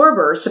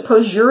absorber,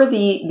 suppose you're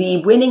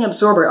the winning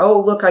absorber.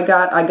 Oh, look, I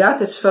got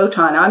this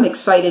photon. I'm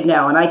excited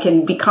now and I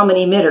can become an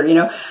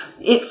emitter.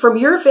 From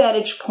your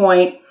vantage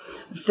point,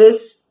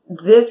 this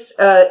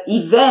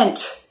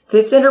event,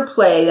 this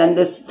interplay, and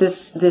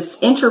this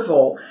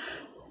interval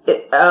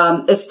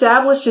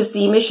establishes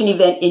the emission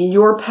event in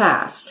your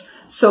past.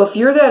 So if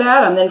you're that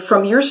atom, then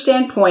from your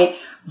standpoint,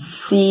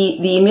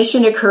 the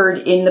emission occurred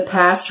in the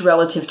past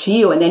relative to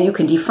you, and then you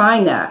can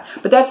define that.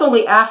 But that's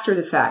only after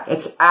the fact.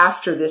 It's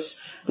after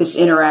this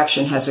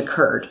interaction has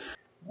occurred.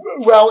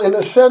 Well, in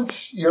a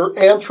sense, you're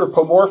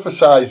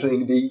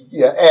anthropomorphizing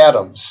the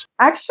atoms.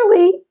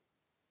 Actually,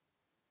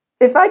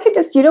 if I could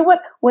just,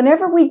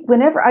 whenever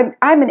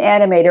I'm an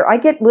animator, I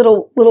get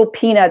little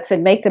peanuts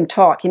and make them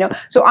talk,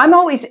 So I'm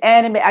always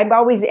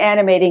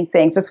animating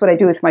things. That's what I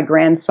do with my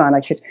grandson.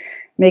 I should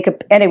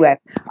anyway,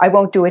 I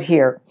won't do it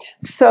here.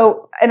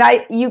 So, and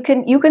you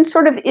can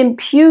sort of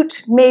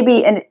impute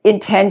maybe an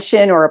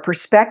intention or a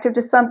perspective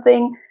to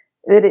something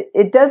that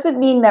it doesn't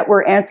mean that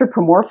we're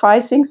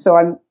anthropomorphizing.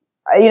 So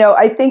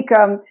I think,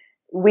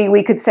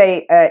 we could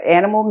say,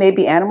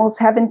 maybe animals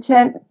have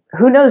intent.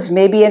 Who knows?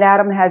 Maybe an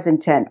atom has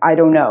intent. I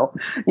don't know,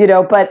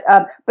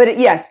 but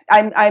yes,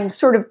 I'm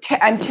sort of,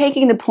 I'm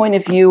taking the point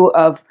of view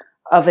of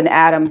an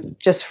atom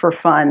just for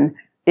fun,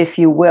 if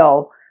you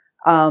will.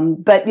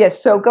 But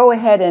yes, so go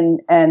ahead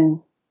and.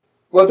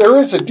 Well, there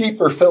is a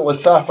deeper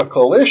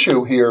philosophical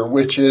issue here,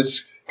 which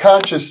is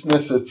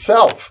consciousness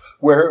itself.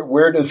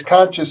 Where does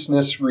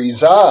consciousness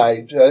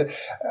reside?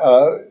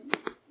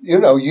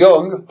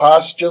 Jung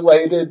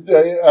postulated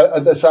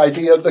this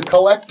idea of the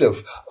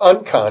collective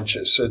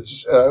unconscious.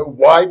 It's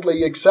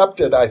widely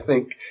accepted, I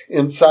think,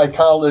 in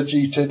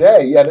psychology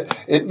today, yet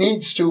it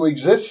needs to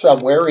exist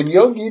somewhere. And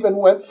Jung even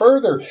went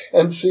further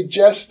and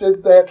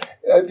suggested that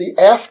the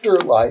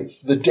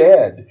afterlife, the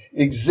dead,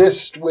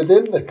 exist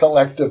within the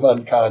collective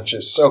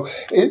unconscious. So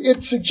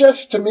it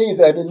suggests to me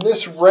that in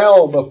this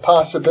realm of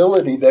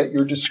possibility that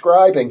you're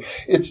describing,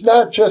 it's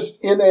not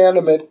just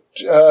inanimate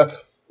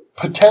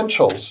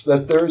potentials,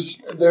 that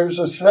there's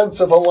a sense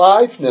of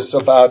aliveness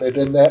about it,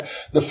 and that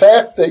the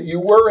fact that you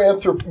were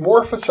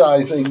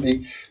anthropomorphizing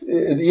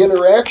the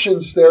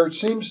interactions there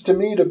seems to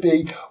me to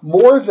be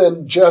more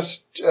than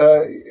just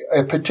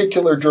a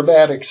particular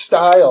dramatic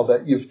style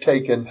that you've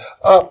taken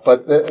up,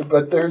 but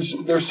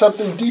there's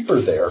something deeper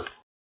there.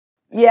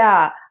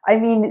 Yeah, I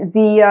mean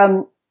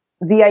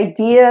the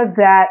idea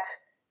that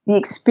the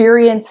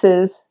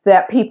experiences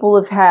that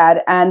people have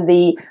had and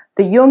the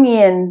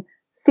Jungian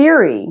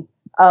theory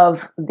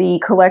of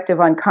the collective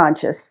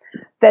unconscious,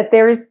 that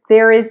there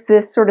is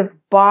this sort of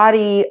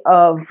body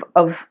of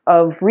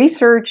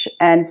research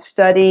and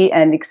study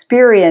and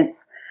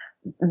experience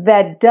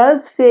that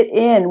does fit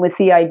in with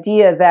the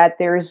idea that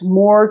there's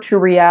more to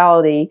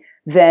reality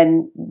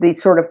than the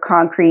sort of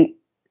concrete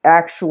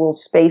actual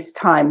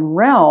space-time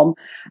realm.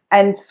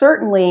 And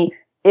certainly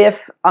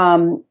if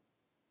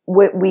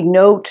we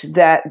note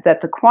that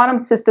the quantum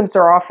systems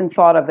are often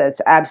thought of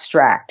as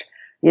abstract,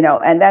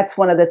 and that's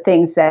one of the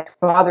things that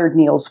bothered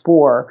Niels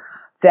Bohr,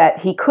 that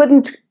he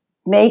couldn't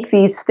make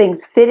these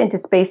things fit into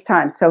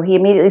space-time. So he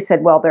immediately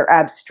said, well, they're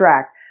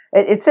abstract.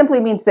 It simply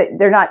means that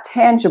they're not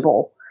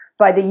tangible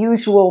by the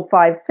usual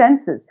five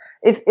senses.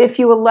 If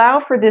you allow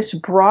for this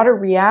broader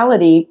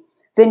reality,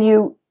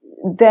 then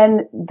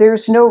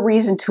there's no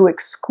reason to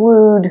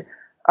exclude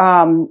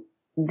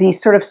the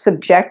sort of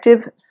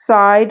subjective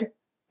side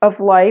of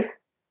life,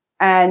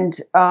 and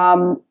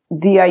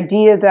the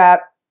idea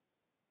that,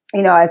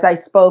 as I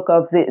spoke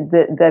of,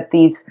 that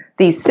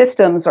these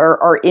systems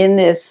are in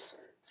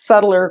this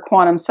subtler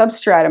quantum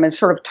substratum and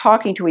sort of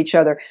talking to each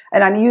other.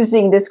 And I'm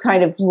using this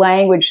kind of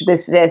language,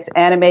 this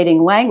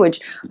animating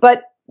language,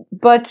 but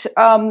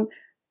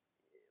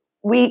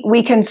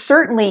we can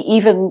certainly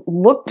even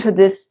look to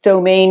this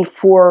domain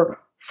for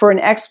an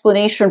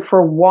explanation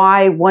for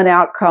why one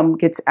outcome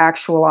gets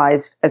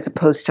actualized as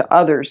opposed to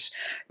others.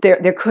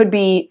 There could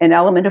be an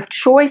element of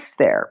choice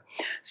there.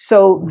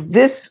 So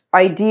this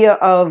idea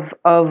of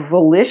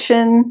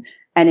volition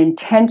and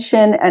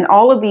intention and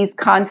all of these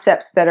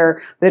concepts that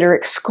are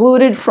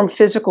excluded from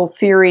physical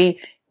theory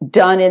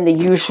done in the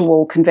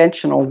usual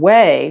conventional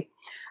way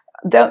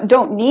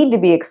don't need to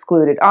be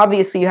excluded.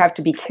 Obviously, you have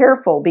to be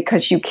careful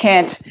because you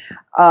can't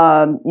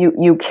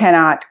you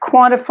cannot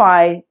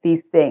quantify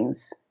these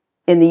things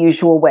in the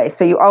usual way.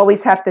 So you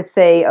always have to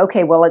say,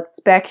 okay, well, it's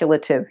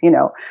speculative,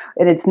 and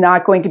it's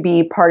not going to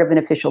be part of an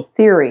official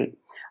theory.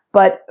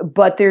 But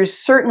there's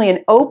certainly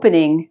an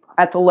opening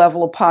at the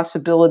level of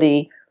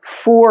possibility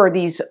for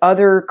these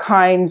other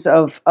kinds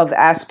of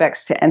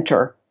aspects to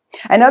enter.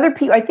 And other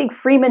people, I think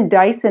Freeman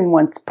Dyson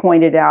once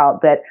pointed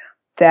out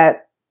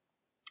that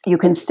you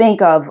can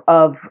think of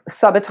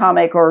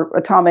subatomic or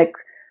atomic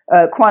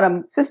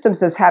quantum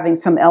systems as having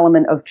some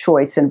element of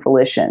choice and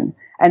volition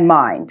and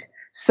mind.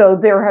 So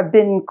there have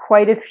been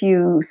quite a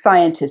few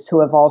scientists who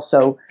have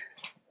also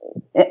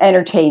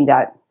entertained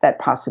that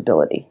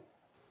possibility.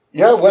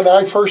 Yeah, when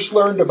I first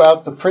learned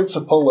about the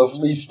principle of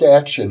least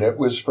action, it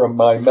was from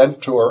my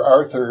mentor,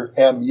 Arthur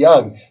M.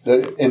 Young,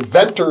 the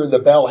inventor of the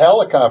Bell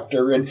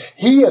helicopter. And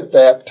he at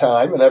that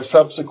time, and I've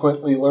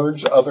subsequently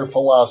learned other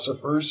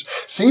philosophers,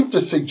 seemed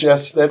to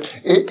suggest that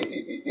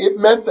it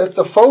meant that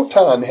the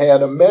photon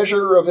had a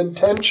measure of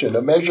intention,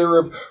 a measure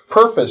of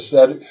purpose,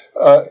 that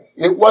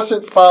it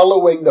wasn't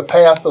following the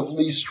path of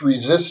least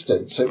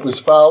resistance. It was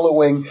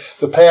following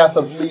the path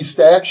of least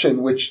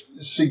action, which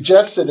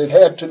suggested it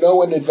had to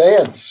know in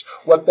advance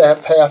what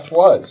that path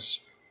was.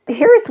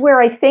 Here's where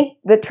I think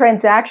the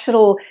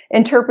transactional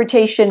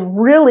interpretation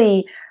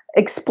really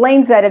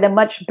explains that in a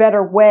much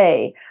better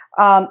way,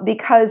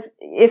 because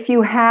if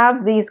you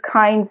have these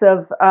kinds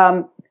of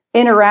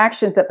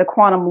interactions at the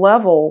quantum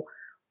level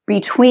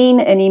between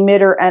an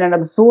emitter and an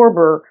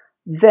absorber,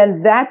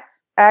 then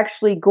that's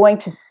actually going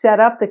to set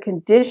up the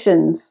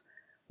conditions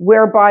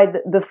whereby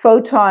the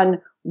photon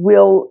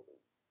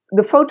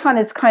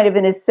is kind of,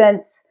 in a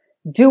sense,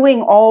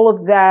 doing all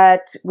of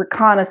that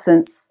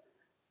reconnaissance,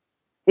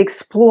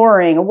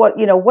 exploring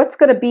what's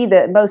going to be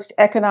the most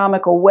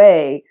economical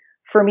way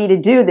for me to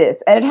do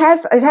this. And it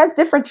has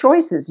different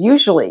choices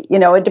usually,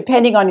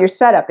 depending on your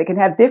setup, it can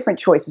have different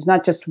choices,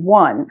 not just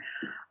one.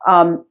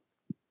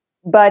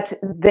 But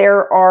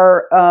there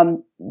are,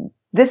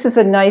 this is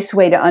a nice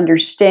way to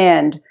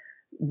understand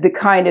the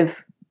kind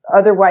of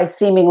otherwise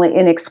seemingly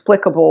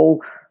inexplicable,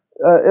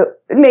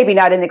 maybe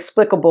not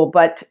inexplicable,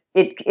 but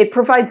it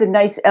provides a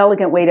nice,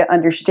 elegant way to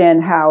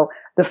understand how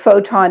the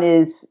photon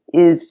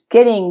is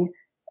getting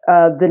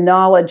the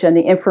knowledge and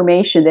the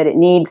information that it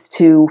needs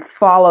to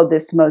follow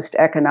this most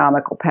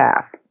economical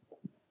path.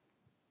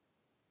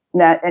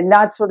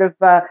 Not sort of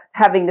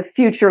having the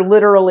future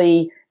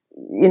literally,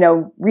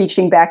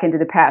 reaching back into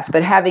the past,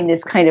 but having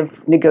this kind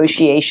of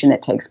negotiation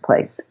that takes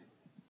place.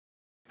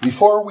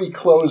 Before we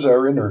close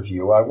our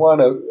interview, I want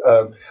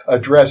to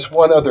address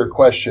one other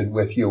question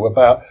with you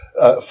about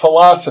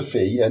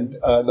philosophy and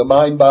the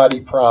mind-body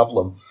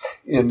problem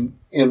in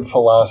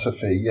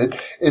philosophy.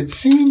 It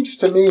seems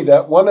to me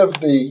that one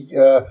of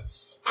the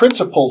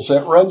principles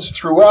that runs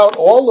throughout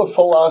all of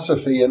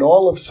philosophy and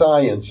all of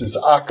science is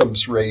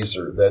Occam's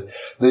razor, that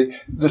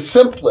the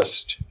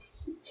simplest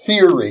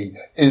theory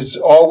is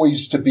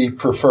always to be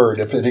preferred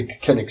if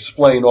it can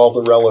explain all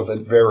the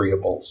relevant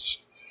variables.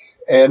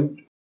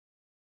 And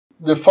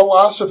the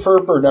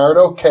philosopher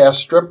Bernardo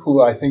Kastrup, who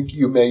I think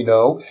you may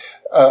know,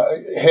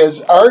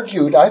 has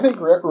argued, I think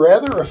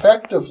rather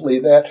effectively,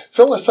 that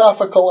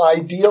philosophical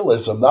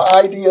idealism, the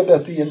idea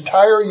that the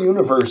entire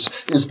universe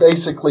is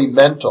basically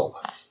mental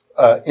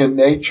in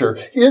nature,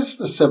 is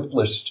the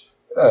simplest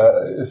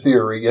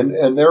theory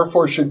and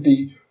therefore should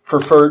be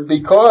preferred,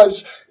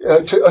 because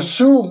to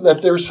assume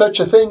that there's such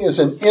a thing as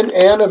an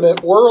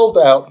inanimate world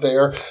out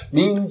there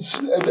means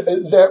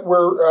that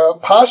we're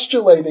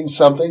postulating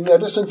something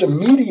that isn't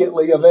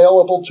immediately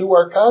available to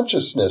our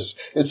consciousness.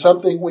 It's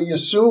something we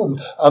assume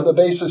on the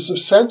basis of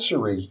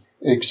sensory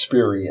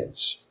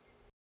experience.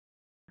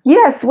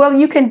 Yes, well,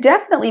 you can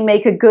definitely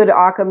make a good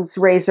Occam's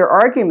razor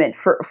argument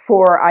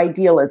for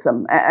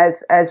idealism,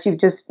 as you've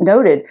just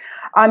noted.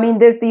 I mean,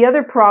 there's the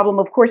other problem,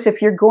 of course,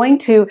 if you're going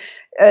to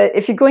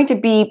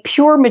be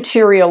pure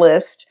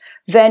materialist,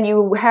 then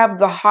you have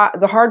the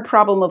hard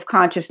problem of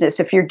consciousness.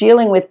 If you're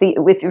dealing with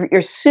you're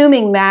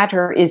assuming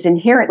matter is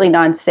inherently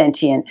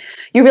non-sentient,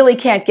 you really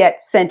can't get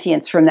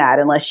sentience from that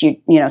unless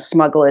you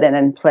smuggle it in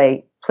and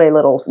play play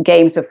little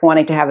games of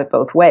wanting to have it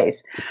both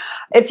ways.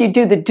 If you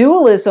do the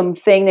dualism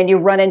thing, then you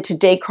run into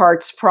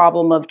Descartes'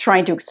 problem of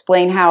trying to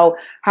explain how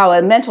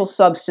a mental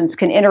substance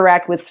can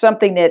interact with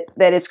something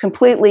that is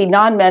completely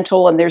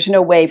non-mental, and there's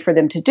no way for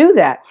them to do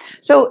that.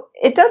 So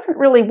it doesn't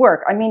really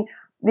work. I mean,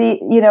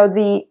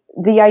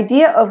 the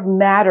idea of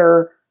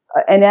matter,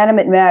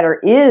 inanimate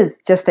matter,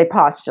 is just a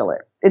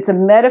postulate. It's a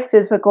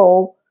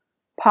metaphysical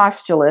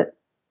postulate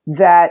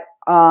that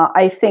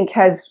I think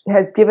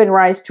has given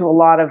rise to a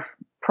lot of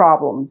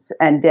problems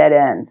and dead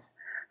ends.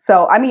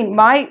 So, I mean,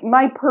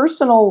 my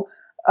personal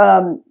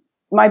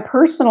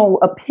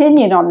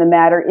opinion on the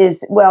matter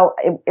is, well,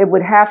 it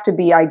would have to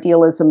be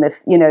idealism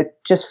if,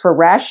 just for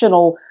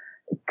rational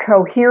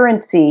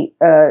coherency,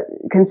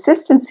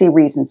 consistency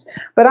reasons.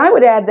 But I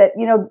would add that,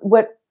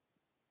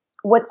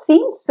 what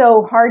seems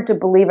so hard to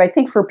believe, I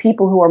think, for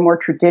people who are more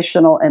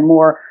traditional and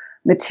more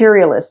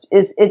materialist,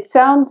 is it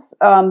sounds,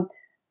 I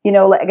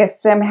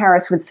guess Sam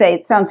Harris would say,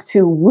 it sounds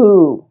too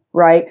woo,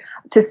 right?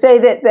 To say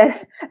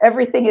that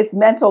everything is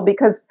mental,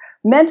 because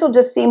mental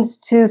just seems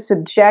too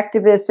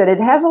subjectivist and it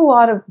has a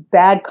lot of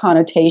bad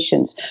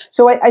connotations.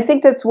 So I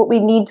think that's what we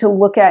need to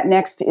look at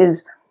next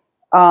is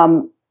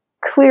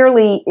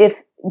clearly,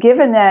 if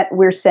given that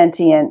we're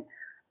sentient,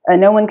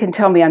 no one can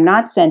tell me I'm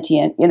not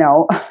sentient,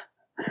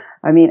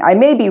 I mean, I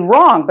may be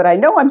wrong, but I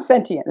know I'm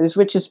sentient,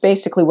 which is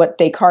basically what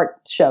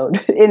Descartes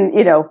showed in,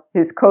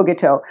 his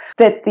Cogito,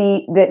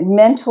 that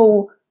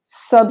mental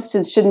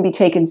substance shouldn't be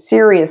taken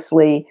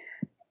seriously.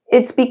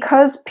 It's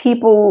because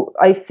people,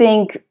 I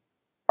think,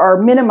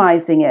 are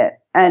minimizing it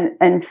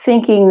and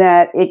thinking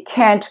that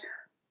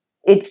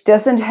it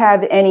doesn't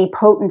have any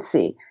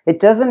potency. It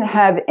doesn't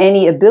have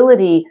any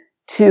ability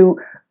to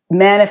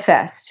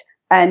manifest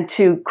and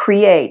to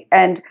create.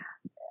 And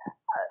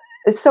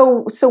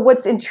so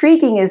what's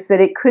intriguing is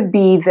that it could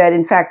be that,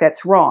 in fact,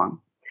 that's wrong.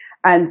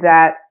 And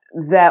that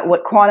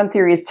what quantum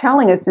theory is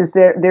telling us is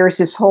that there's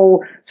this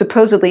whole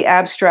supposedly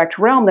abstract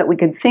realm that we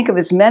could think of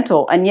as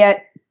mental, and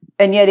yet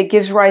it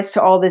gives rise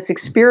to all this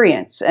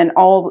experience and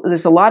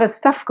there's a lot of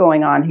stuff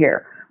going on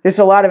here. There's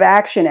a lot of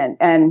action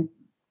and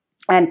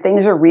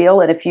things are real.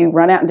 And if you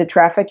run out into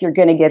traffic, you're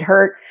going to get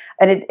hurt.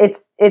 And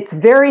it's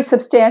very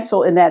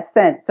substantial in that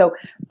sense. So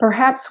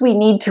perhaps we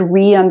need to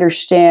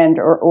re-understand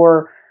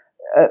or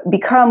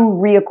become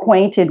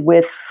reacquainted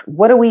with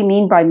what do we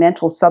mean by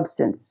mental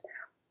substance?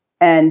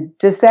 And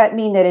does that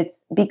mean that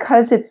it's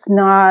because it's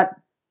not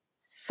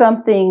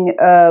something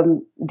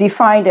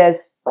defined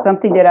as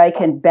something that I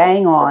can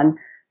bang on,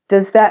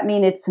 does that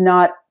mean it's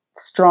not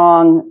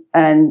strong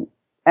and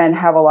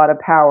have a lot of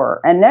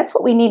power? And that's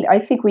what we need. I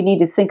think we need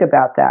to think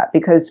about that,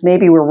 because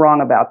maybe we're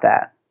wrong about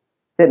that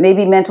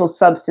maybe mental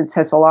substance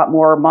has a lot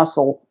more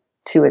muscle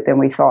to it than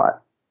we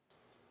thought.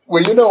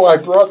 Well, I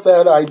brought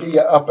that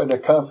idea up in a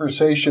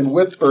conversation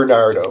with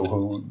Bernardo,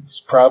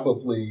 who's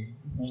probably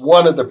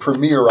one of the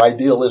premier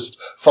idealist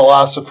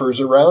philosophers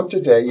around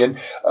today. And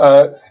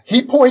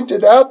he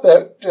pointed out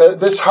that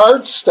this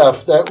hard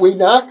stuff that we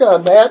knock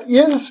on, that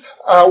is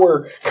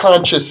our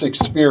conscious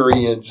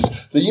experience.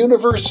 The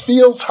universe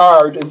feels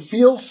hard and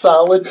feels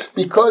solid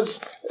because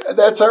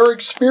that's our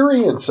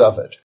experience of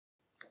it.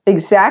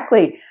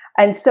 Exactly.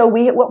 And so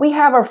what we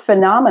have are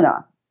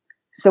phenomena.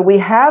 So we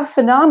have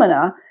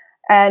phenomena.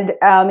 And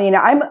I mean,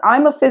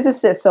 I'm a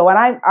physicist, so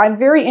I'm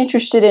very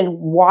interested in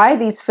why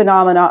these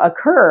phenomena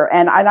occur,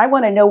 and I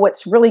want to know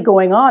what's really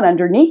going on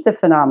underneath the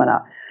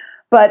phenomena.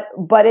 But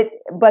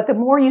the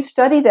more you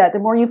study that, the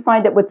more you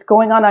find that what's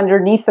going on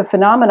underneath the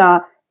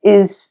phenomena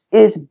is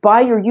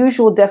by your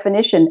usual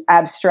definition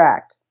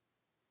abstract.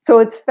 So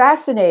it's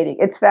fascinating.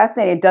 It's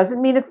fascinating. It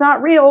doesn't mean it's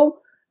not real.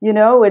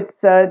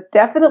 It's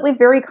definitely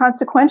very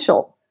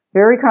consequential,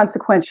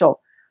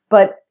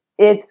 but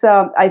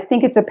I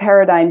think it's a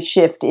paradigm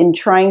shift in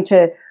trying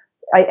to,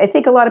 I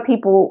think a lot of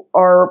people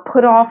are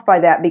put off by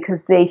that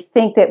because they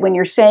think that when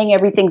you're saying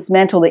everything's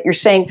mental, that you're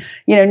saying,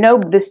 no,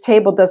 this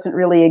table doesn't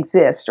really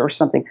exist or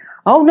something.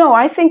 Oh, no,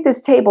 I think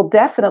this table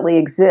definitely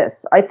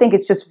exists. I think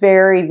it's just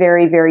very,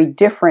 very, very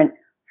different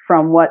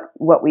from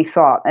what we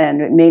thought,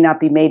 and it may not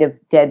be made of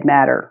dead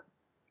matter,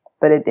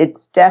 but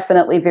it's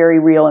definitely very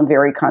real and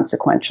very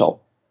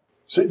consequential.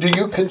 So do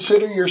you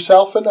consider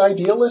yourself an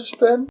idealist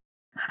then?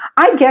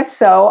 I guess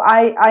so.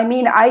 I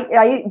mean,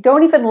 I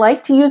don't even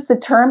like to use the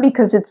term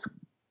because it's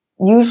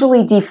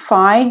usually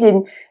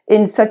defined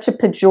in such a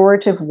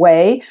pejorative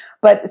way.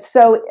 But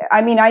so,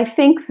 I mean, I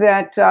think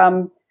that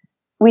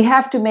we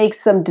have to make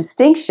some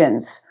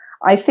distinctions.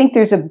 I think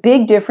there's a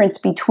big difference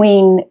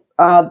between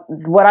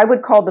what I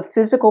would call the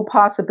physical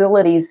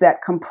possibilities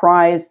that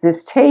comprise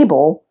this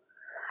table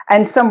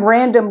and some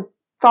random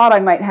thought I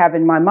might have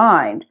in my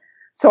mind.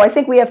 So I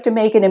think we have to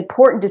make an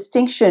important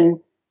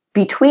distinction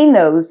between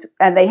those,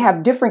 and they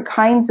have different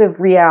kinds of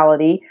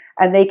reality,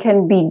 and they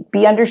can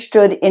be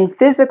understood in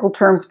physical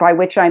terms, by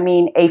which I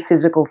mean a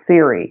physical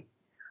theory.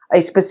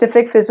 A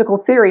specific physical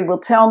theory will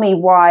tell me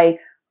why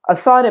a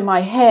thought in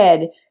my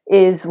head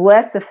is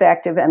less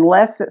effective and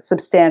less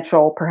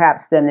substantial,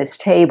 perhaps, than this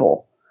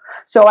table.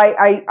 So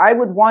I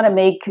would want to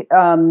make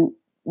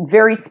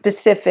very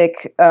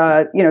specific,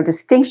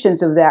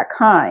 distinctions of that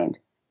kind.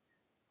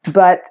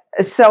 But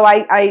so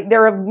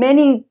there are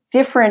many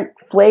different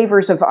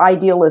flavors of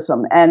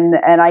idealism, and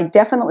I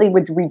definitely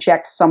would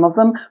reject some of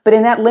them. But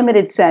in that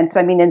limited sense,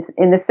 I mean,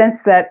 in the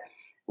sense that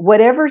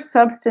whatever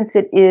substance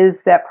it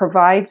is that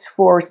provides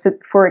for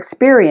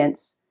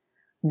experience,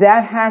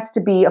 that has to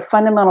be a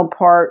fundamental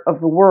part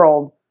of the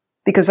world,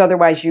 because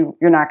otherwise you're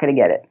not going to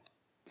get it.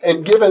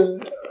 And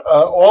given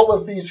all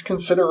of these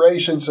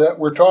considerations that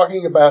we're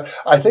talking about,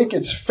 I think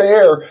it's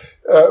fair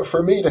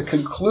for me to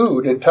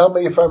conclude, and tell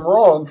me if I'm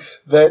wrong,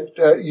 that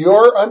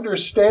your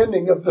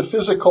understanding of the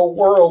physical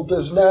world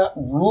does not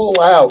rule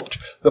out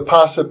the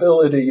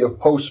possibility of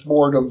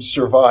post-mortem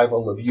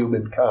survival of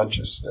human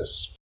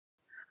consciousness.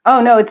 Oh,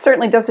 no, it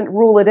certainly doesn't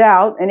rule it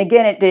out. And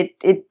again,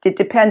 it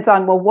depends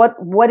on, well,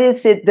 what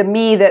is it, the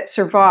me that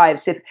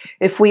survives?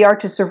 If we are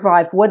to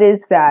survive, what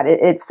is that?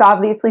 It's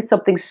obviously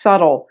something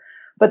subtle,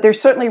 but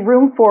there's certainly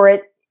room for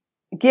it,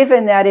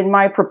 given that in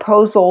my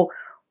proposal,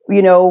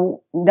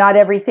 not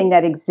everything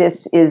that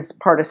exists is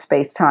part of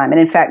space-time.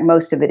 And in fact,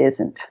 most of it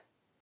isn't.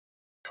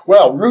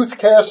 Well, Ruth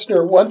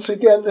Kastner, once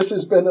again, this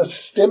has been a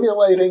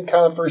stimulating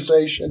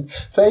conversation.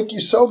 Thank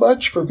you so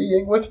much for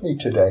being with me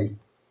today.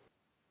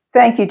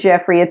 Thank you,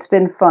 Jeffrey. It's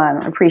been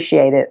fun. I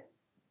appreciate it.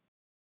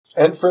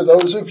 And for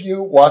those of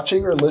you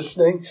watching or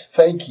listening,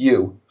 thank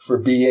you for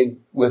being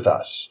with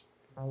us.